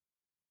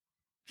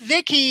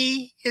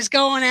Vicky is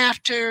going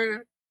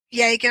after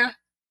Jaeger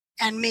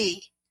and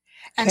me.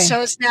 And Okay.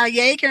 so it's now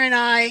Jaeger and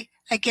I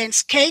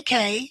against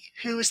KK,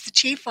 who is the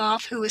chief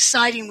off, who is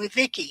siding with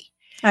Vicky.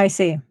 I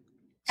see.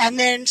 And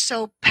then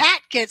so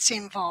Pat gets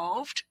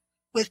involved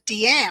with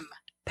DM.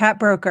 Pat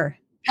Broker.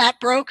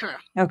 Pat Broker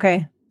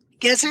Okay.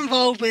 gets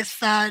involved with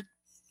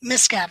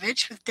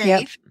Miscavige, with Dave.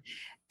 Yep.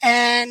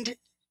 And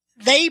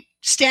they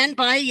stand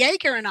by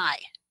Jaeger and I.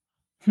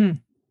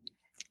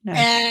 Nice.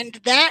 And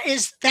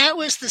that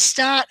was the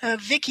start of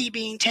Vicky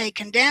being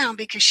taken down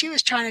because she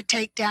was trying to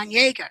take down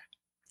Jaeger.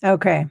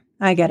 Okay.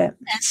 I get it.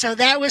 And so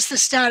that was the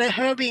start of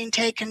her being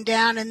taken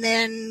down and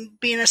then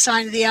being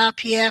assigned to the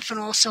RPF and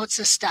all sorts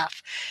of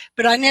stuff.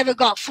 But I never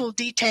got full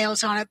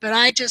details on it. But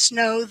I just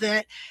know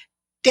that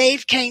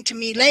Dave came to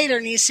me later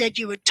and he said,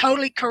 you were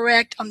totally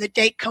correct on the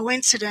date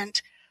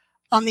coincident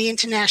on the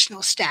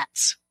international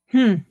stats.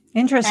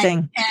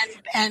 Interesting.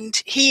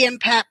 And he and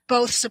Pat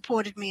both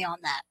supported me on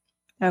that.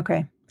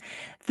 Okay.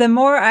 The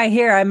more I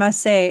hear, I must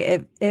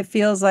say, it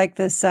feels like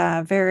this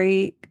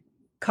very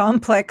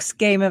complex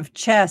game of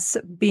chess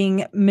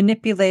being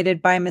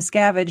manipulated by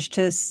Miscavige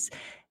to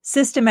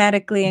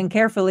systematically and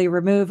carefully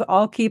remove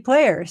all key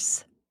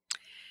players.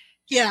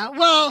 Yeah,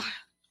 well,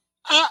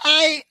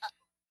 I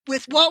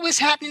with what was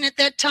happening at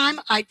that time,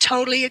 I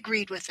totally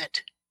agreed with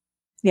it.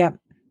 Yeah.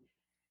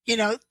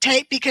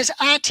 Because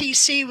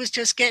RTC was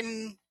just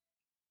getting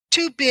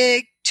too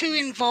big, too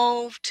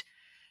involved.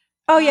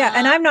 Oh yeah,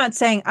 and I'm not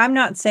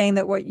saying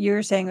that what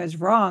you're saying was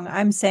wrong.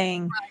 I'm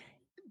saying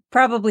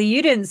probably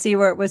you didn't see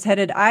where it was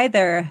headed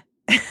either.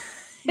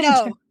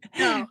 No.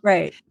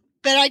 Right.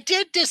 But I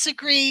did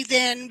disagree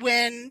then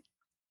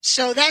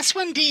so that's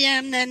when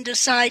DM then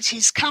decides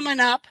he's coming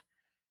up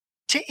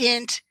to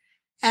INT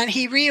and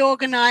he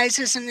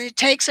reorganizes and he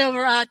takes over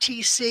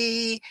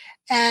RTC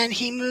and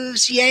he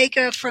moves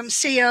Jaeger from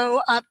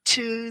CO up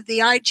to the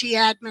IG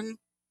admin.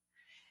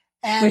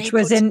 And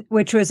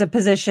which was a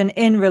position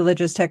in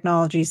Religious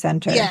Technology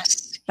Center.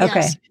 Yes.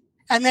 Okay. Yes.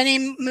 And then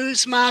he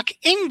moves Mark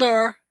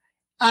Ingber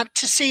up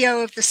to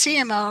CO of the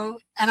CMO,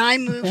 and I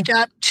moved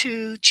up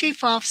to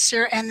Chief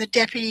Officer and the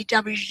Deputy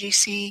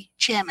WGC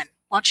Chairman,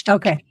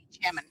 Watchdog Committee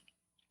Chairman.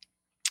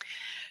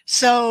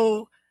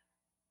 So,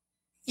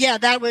 yeah,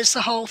 that was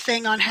the whole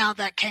thing on how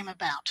that came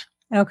about.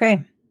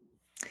 Okay.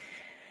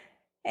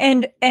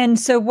 And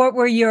so what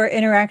were your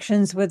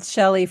interactions with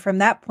Shelly from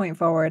that point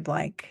forward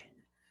like?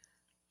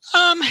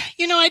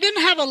 I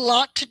didn't have a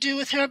lot to do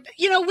with her.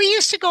 We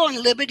used to go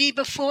on Liberty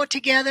before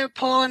together,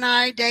 Paul and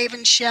I, Dave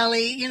and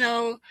Shelly,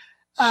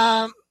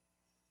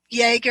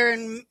 Jaeger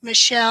and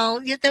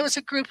Michelle. There was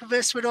a group of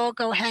us would all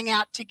go hang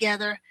out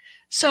together.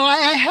 So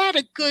I had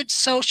a good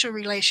social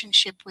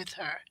relationship with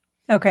her.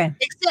 Okay.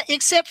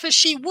 Except for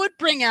she would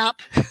bring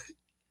up,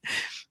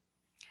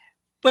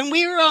 when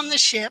we were on the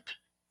ship,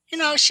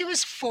 she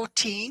was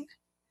 14.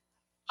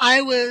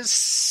 I was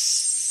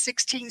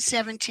 16,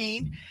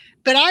 17.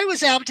 But I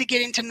was able to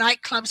get into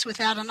nightclubs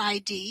without an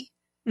ID.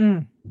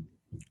 And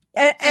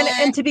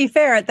to be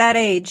fair, at that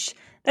age,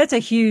 that's a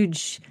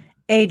huge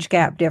age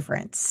gap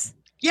difference.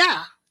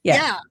 Yeah.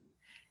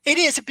 It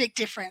is a big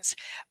difference.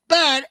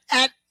 But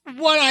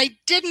what I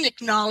didn't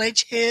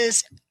acknowledge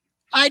is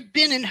I'd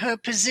been in her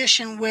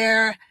position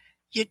where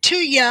you're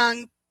too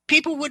young,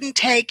 people wouldn't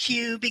take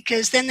you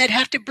because then they'd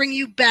have to bring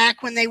you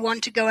back when they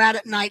want to go out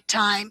at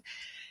nighttime.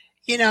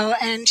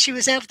 And she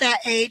was of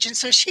that age. And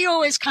so she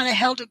always kind of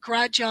held a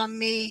grudge on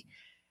me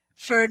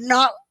for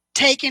not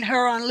taking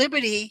her on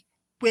Liberty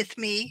with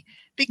me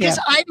because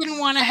I didn't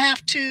want to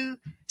have to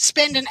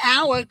spend an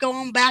hour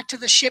going back to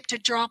the ship to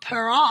drop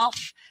her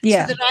off so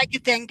that I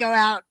could then go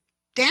out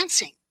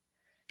dancing.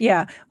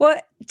 Yeah.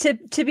 Well,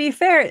 to be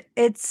fair,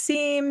 it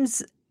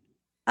seems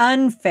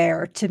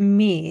unfair to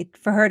me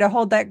for her to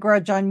hold that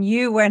grudge on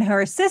you when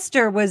her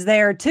sister was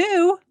there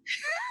too.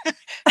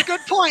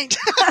 Good point.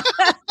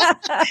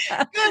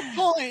 Good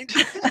point.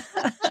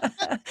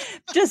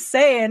 Just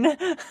saying.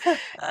 Yeah,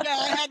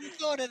 I hadn't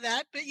thought of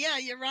that, but yeah,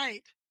 you're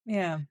right.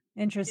 Yeah,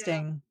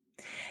 interesting.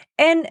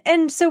 Yeah.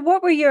 And so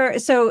what were your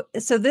so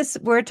this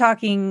we're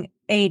talking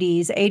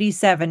 80s,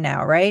 87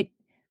 now, right?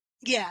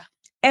 Yeah.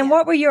 And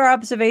what were your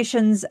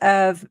observations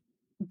of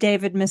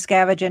David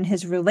Miscavige and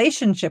his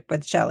relationship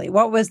with Shelly?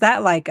 What was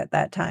that like at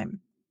that time?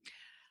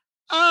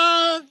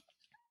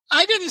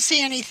 I didn't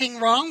see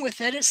anything wrong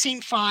with it. It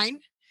seemed fine.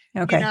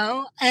 Okay.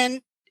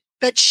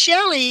 But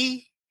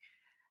Shelly,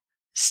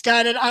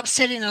 started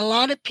upsetting a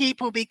lot of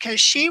people because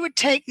she would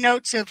take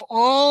notes of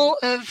all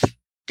of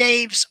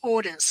Dave's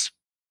orders.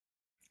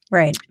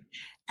 Right.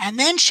 And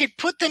then she'd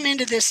put them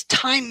into this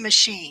time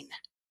machine.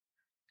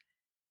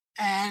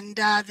 And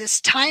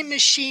this time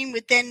machine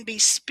would then be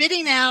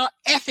spitting out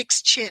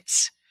ethics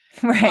chits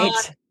Right.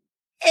 on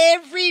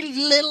every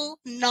little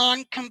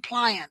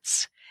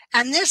non-compliance.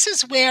 And this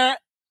is where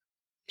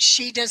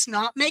she does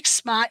not make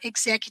smart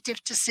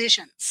executive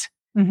decisions.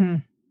 Mm-hmm.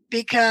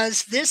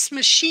 Because this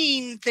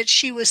machine that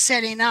she was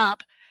setting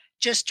up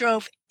just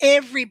drove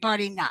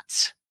everybody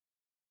nuts.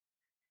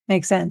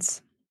 Makes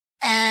sense.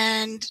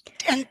 And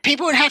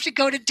people would have to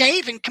go to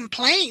Dave and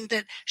complain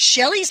that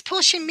Shelly's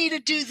pushing me to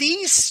do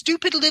these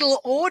stupid little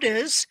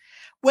orders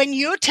when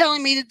you're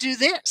telling me to do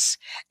this.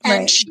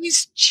 And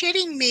she's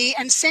chitting me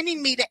and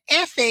sending me to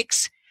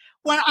ethics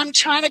when I'm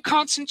trying to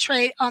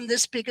concentrate on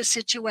this bigger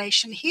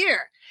situation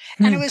here.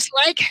 And it was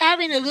like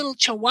having a little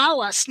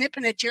chihuahua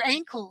snipping at your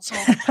ankles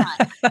all the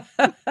time.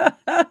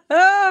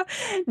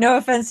 No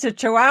offense to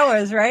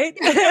chihuahuas, right?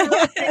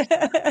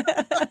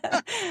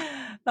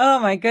 Oh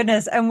my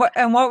goodness. And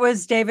what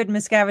was David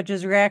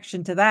Miscavige's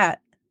reaction to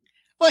that?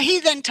 Well, he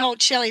then told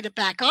Shelly to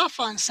back off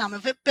on some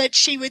of it, but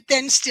she would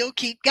then still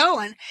keep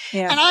going.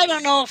 Yeah. And I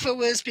don't know if it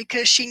was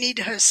because she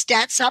needed her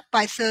stats up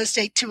by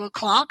Thursday,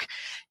 2:00,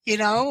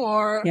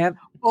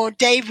 or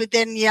Dave would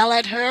then yell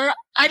at her.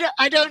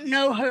 I don't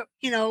know her,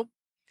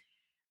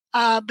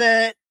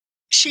 but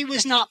she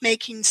was not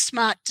making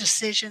smart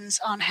decisions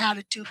on how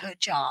to do her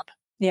job.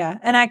 Yeah.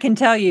 And I can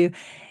tell you,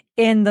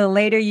 in the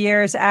later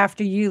years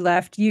after you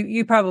left,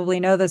 you probably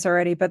know this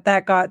already, but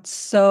that got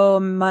so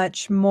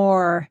much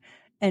more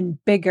and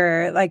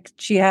bigger. Like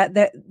she had,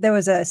 there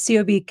was a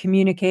COB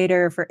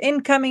communicator for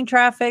incoming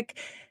traffic,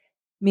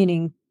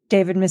 meaning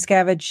David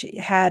Miscavige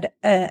had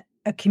a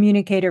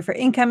communicator for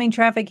incoming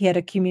traffic. He had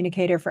a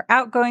communicator for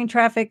outgoing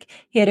traffic.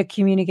 He had a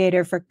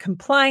communicator for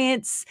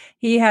compliance.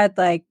 He had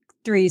like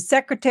 3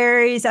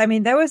 secretaries. I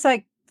mean, there was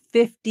like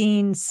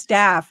 15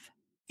 staff.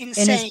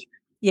 Insane.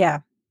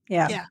 Yeah.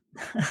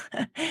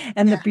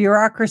 And the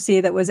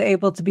bureaucracy that was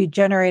able to be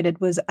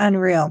generated was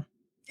unreal.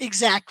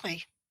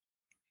 Exactly.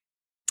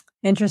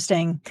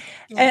 Interesting.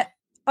 Yeah.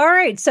 All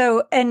right.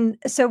 So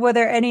were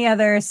there any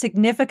other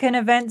significant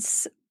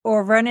events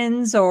or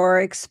run-ins or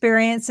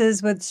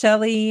experiences with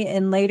Shelly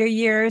in later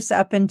years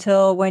up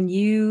until when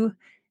you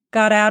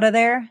got out of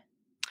there?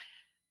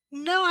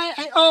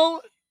 No,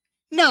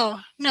 No,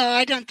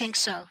 I don't think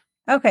so.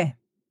 Okay.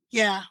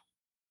 Yeah.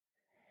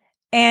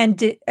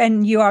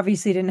 And you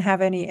obviously didn't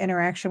have any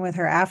interaction with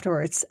her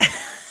afterwards.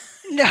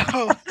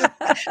 No,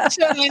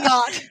 certainly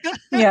not.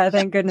 Yeah,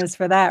 thank goodness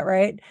for that,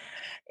 right?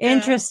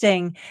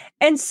 Interesting.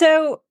 And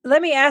so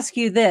let me ask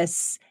you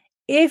this.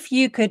 If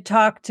you could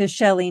talk to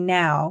Shelly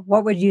now,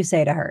 what would you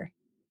say to her?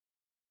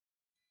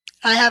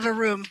 I have a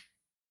room.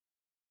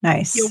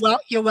 Nice.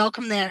 You're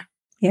welcome there.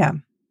 Yeah.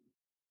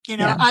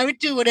 I would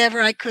do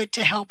whatever I could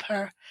to help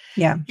her.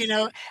 Yeah.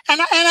 And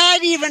I'd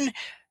even,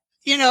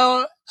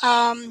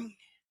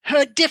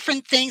 heard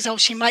different things. Oh,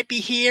 she might be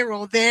here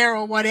or there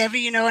or whatever,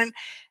 and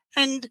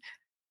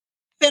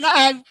then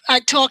I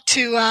talked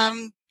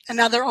to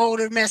another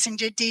older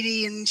messenger, Dee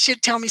Dee, and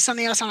she'd tell me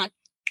something else. I'm like,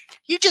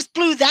 you just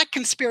blew that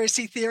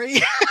conspiracy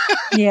theory.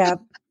 Yeah.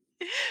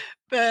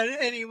 But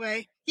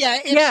anyway,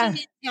 if she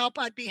needs help,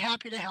 I'd be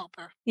happy to help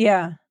her.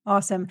 Yeah.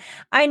 Awesome.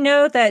 I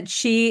know that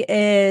she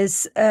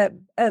is, at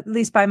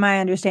least by my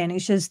understanding,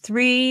 she has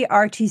 3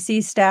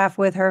 RTC staff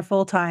with her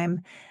full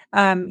time.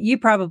 You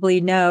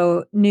probably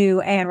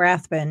knew Ann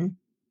Rathbun.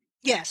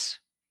 Yes.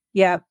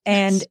 Yep.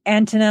 And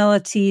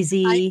Antonella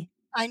TZ.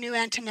 I knew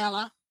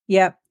Antonella.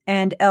 Yep.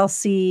 And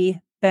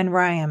Elsie Ben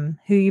Ryan,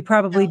 who you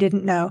probably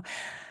didn't know.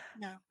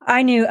 No.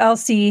 I knew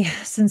Elsie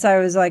since I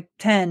was like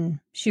 10.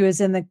 She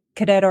was in the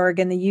cadet org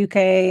in the UK,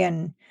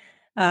 and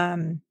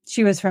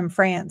she was from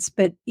France.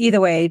 But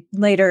either way,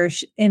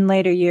 in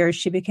later years,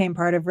 she became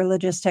part of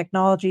Religious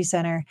Technology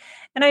Center.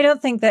 And I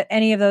don't think that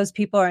any of those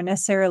people are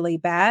necessarily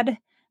bad.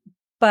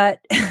 But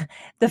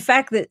the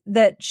fact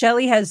that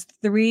Shelly has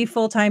 3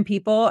 full-time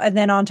people, and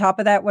then on top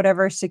of that,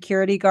 whatever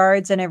security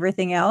guards and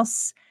everything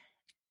else.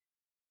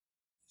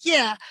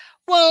 Yeah.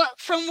 Well,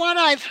 from what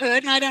I've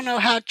heard, and I don't know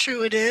how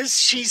true it is,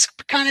 she's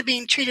kind of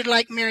being treated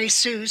like Mary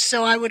Sue.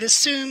 So I would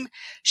assume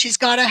she's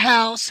got a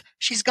house,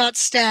 she's got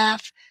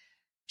staff,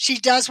 she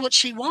does what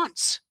she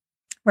wants.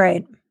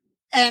 Right.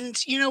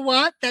 And you know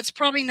what? That's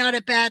probably not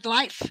a bad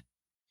life.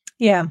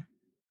 Yeah.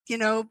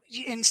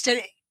 Instead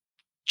of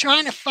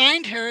trying to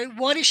find her,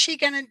 what is she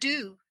going to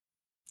do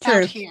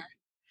out here?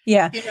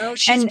 Yeah.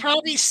 She's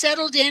probably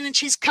settled in and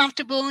she's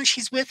comfortable and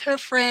she's with her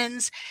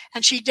friends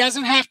and she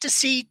doesn't have to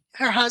see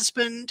her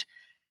husband,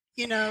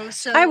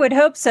 so. I would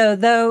hope so,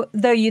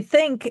 though you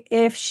think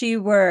if she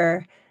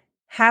were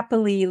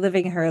happily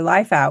living her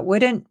life out,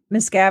 wouldn't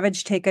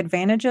Miscavige take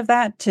advantage of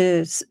that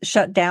to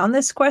shut down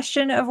this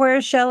question of where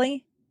is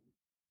Shelly?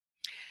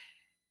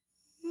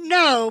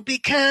 No,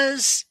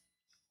 because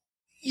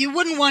you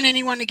wouldn't want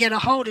anyone to get a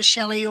hold of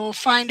Shelly or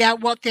find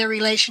out what their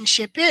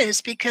relationship is,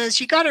 because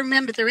you got to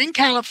remember they're in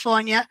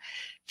California,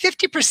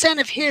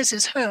 50% of his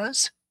is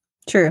hers.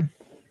 True.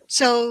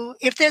 So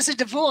if there's a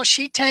divorce,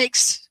 she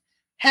takes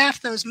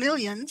half those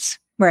millions.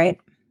 Right.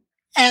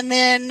 And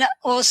then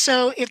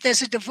also, if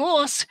there's a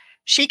divorce,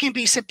 she can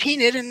be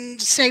subpoenaed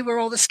and say where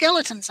all the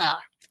skeletons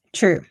are.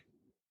 True.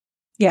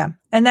 Yeah.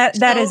 And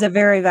that is a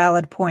very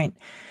valid point.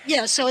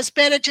 Yeah. So it's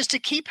better just to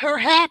keep her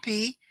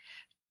happy,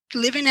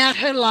 living out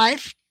her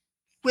life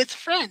with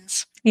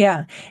friends.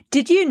 Yeah.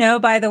 Did you know,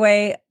 by the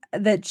way,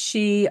 that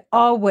she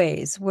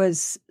always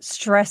was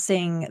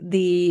stressing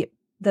the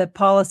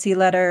policy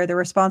letter, the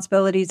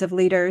responsibilities of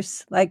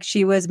leaders, like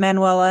she was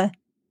Manuela?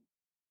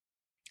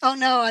 Oh,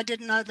 no, I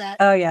didn't know that.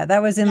 Oh, yeah,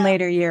 that was in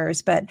later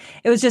years. But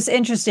it was just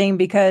interesting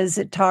because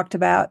it talked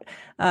about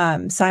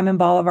Simon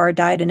Bolivar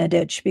died in a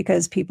ditch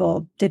because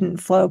people didn't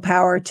flow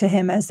power to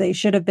him as they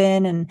should have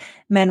been. And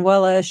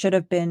Manuela should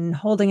have been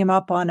holding him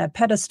up on a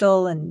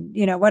pedestal and,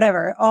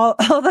 whatever, all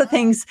the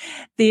things,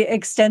 the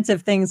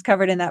extensive things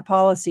covered in that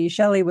policy.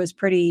 Shelly was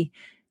pretty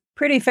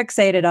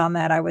fixated on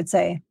that, I would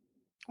say.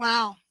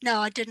 Wow. No,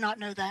 I did not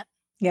know that.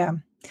 Yeah.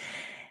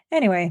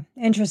 Anyway,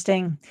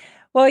 interesting.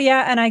 Well,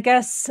 yeah, and I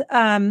guess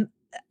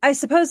I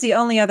suppose the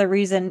only other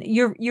reason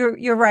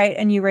you're right,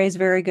 and you raise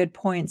very good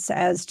points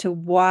as to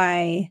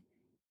why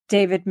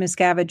David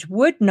Miscavige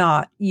would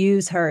not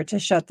use her to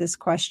shut this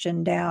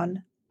question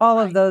down. All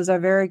of those are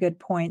very good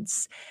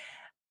points.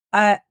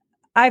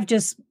 I've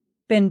just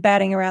been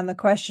batting around the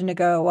question to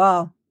go,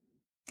 well,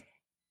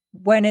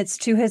 when it's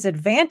to his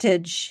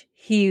advantage,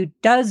 he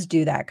does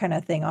do that kind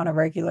of thing on a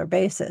regular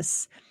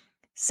basis.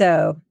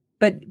 So.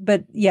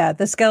 But yeah,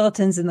 the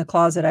skeletons in the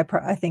closet,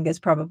 I think, is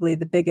probably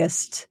the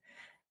biggest,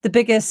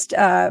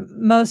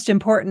 most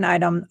important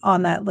item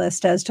on that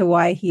list as to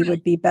why he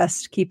would be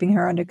best keeping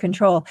her under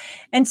control.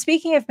 And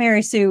speaking of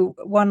Mary Sue,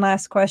 one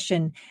last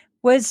question: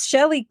 was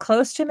Shelly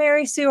close to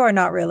Mary Sue or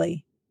not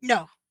really?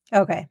 No.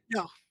 Okay.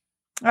 No.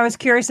 I was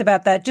curious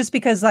about that, just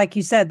because, like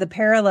you said, the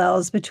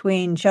parallels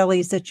between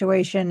Shelly's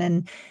situation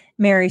and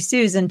Mary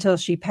Sue's until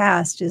she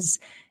passed is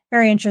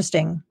very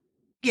interesting.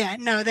 Yeah.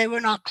 No, they were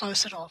not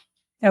close at all.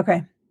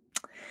 Okay.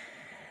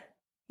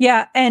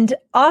 Yeah. And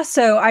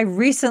also, I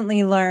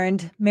recently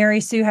learned Mary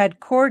Sue had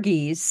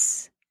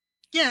corgis.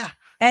 Yeah.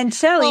 And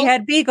Shelly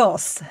had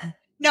beagles.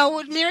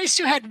 No, Mary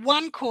Sue had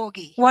one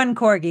corgi. One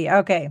corgi.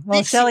 Okay.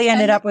 Well, Shelly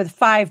ended up with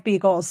 5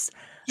 beagles.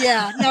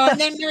 Yeah. No,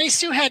 and then Mary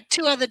Sue had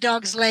 2 other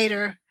dogs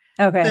later.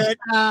 Okay. But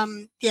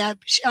yeah,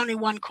 only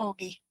one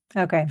corgi.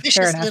 Okay.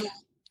 Fair enough.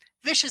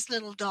 Vicious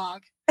little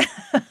dog.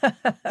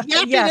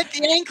 Yapping at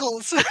the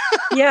ankles.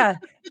 Yeah,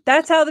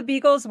 that's how the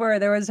beagles were.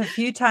 There was a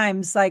few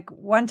times, like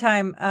one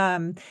time,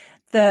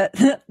 the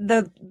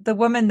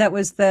woman that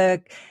was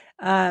the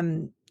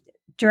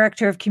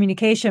director of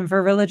communication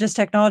for Religious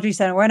Technology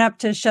Center went up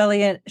to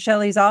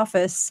Shelly's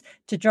office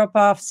to drop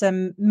off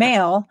some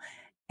mail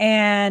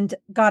and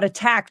got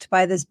attacked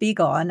by this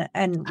beagle,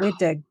 and we had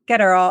to get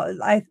her all.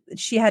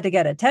 She had to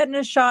get a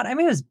tetanus shot. I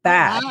mean, it was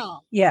bad.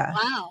 Wow. Yeah.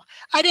 Wow.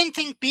 I didn't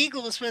think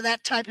beagles were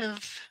that type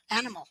of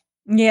animal.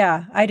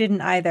 Yeah, I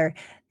didn't either.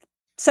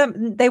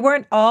 They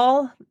weren't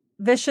all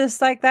vicious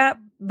like that,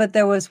 but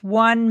there was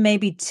one,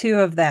 maybe 2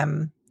 of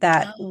them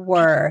that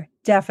were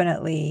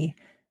definitely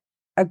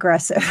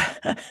aggressive.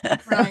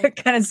 Right.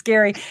 Kind of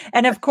scary.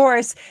 And of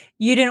course,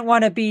 you didn't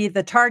want to be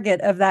the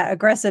target of that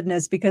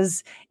aggressiveness,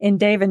 because in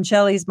Dave and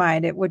Shelly's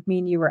mind, it would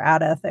mean you were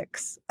out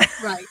ethics.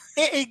 Right.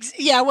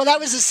 Yeah. Well, that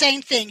was the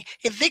same thing.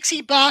 If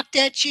Vixie barked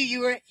at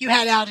you, you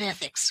had out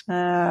ethics. Oh,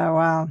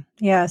 wow.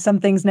 Yeah. Some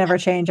things never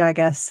change, I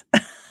guess.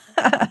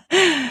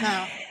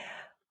 No.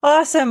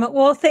 Awesome.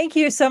 Well, thank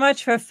you so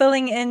much for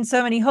filling in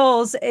so many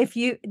holes. If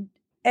you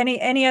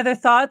any other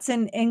thoughts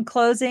in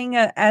closing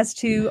as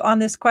to on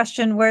this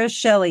question, where's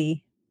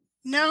Shelly?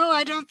 No,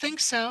 I don't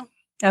think so.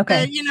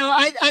 Okay.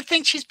 I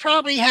think she's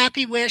probably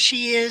happy where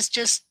she is,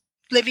 just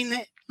living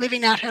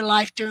out her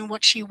life, doing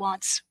what she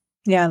wants.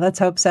 Yeah, let's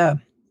hope so.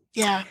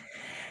 Yeah.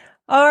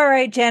 All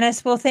right,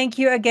 Janis. Well, thank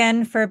you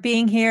again for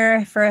being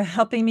here, for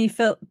helping me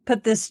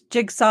put this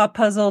jigsaw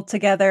puzzle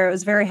together. It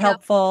was very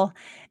helpful.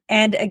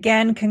 And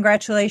again,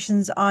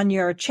 congratulations on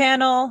your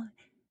channel,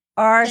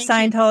 Our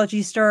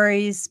Scientology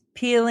Stories,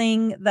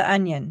 Peeling the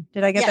Onion.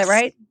 Did I get that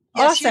right?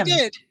 Yes, awesome. You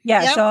did.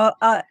 Yeah. Yep. So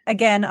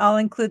I'll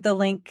include the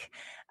link.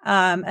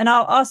 And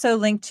I'll also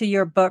link to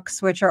your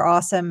books, which are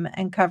awesome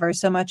and cover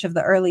so much of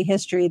the early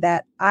history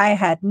that I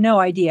had no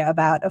idea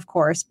about, of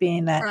course,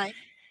 being that,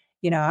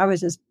 I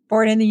was just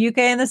born in the UK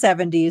in the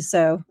 70s.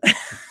 So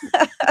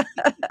well,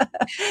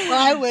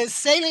 I was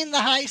sailing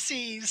the high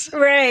seas.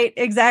 Right.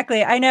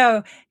 Exactly. I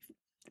know.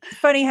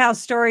 Funny how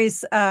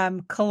stories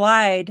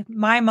collide.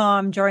 My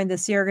mom joined the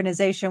Sea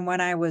Organization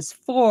when I was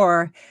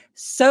 4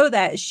 so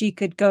that she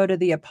could go to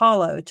the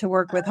Apollo to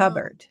work with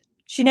Hubbard.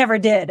 She never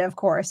did, of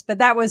course, but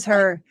that was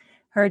her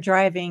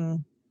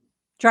driving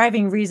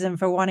reason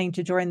for wanting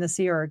to join the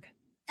Sea Org.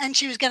 And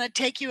she was going to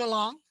take you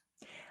along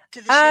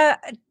to the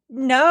ship?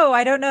 No,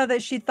 I don't know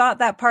that she thought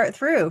that part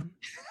through.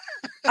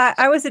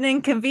 I was an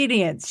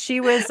inconvenience.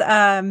 She was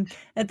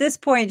at this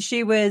point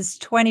she was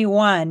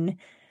 21.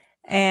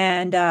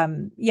 And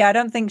I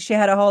don't think she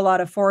had a whole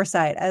lot of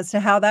foresight as to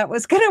how that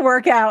was going to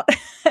work out.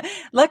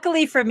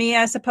 Luckily for me,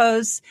 I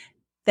suppose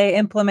they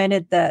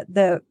implemented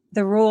the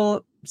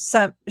rule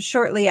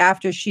shortly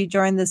after she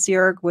joined the Sea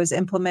Org was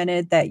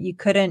implemented that you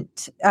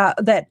couldn't,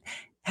 that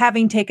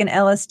having taken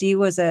LSD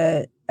was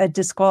a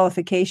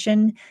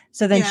disqualification.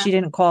 So then she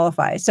didn't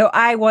qualify. So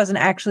I wasn't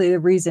actually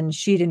the reason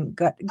she didn't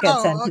get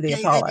sent to the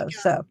Apollo.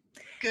 So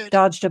good.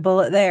 Dodged a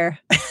bullet there.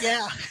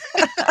 Yeah.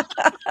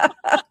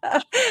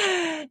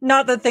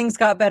 Not that things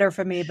got better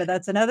for me, but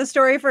that's another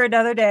story for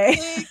another day.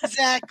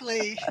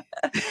 Exactly.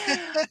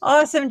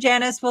 Awesome,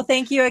 Janis. Well,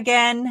 thank you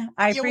again.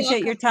 I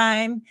appreciate your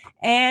time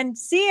and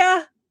see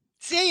ya.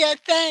 See ya.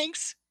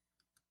 Thanks.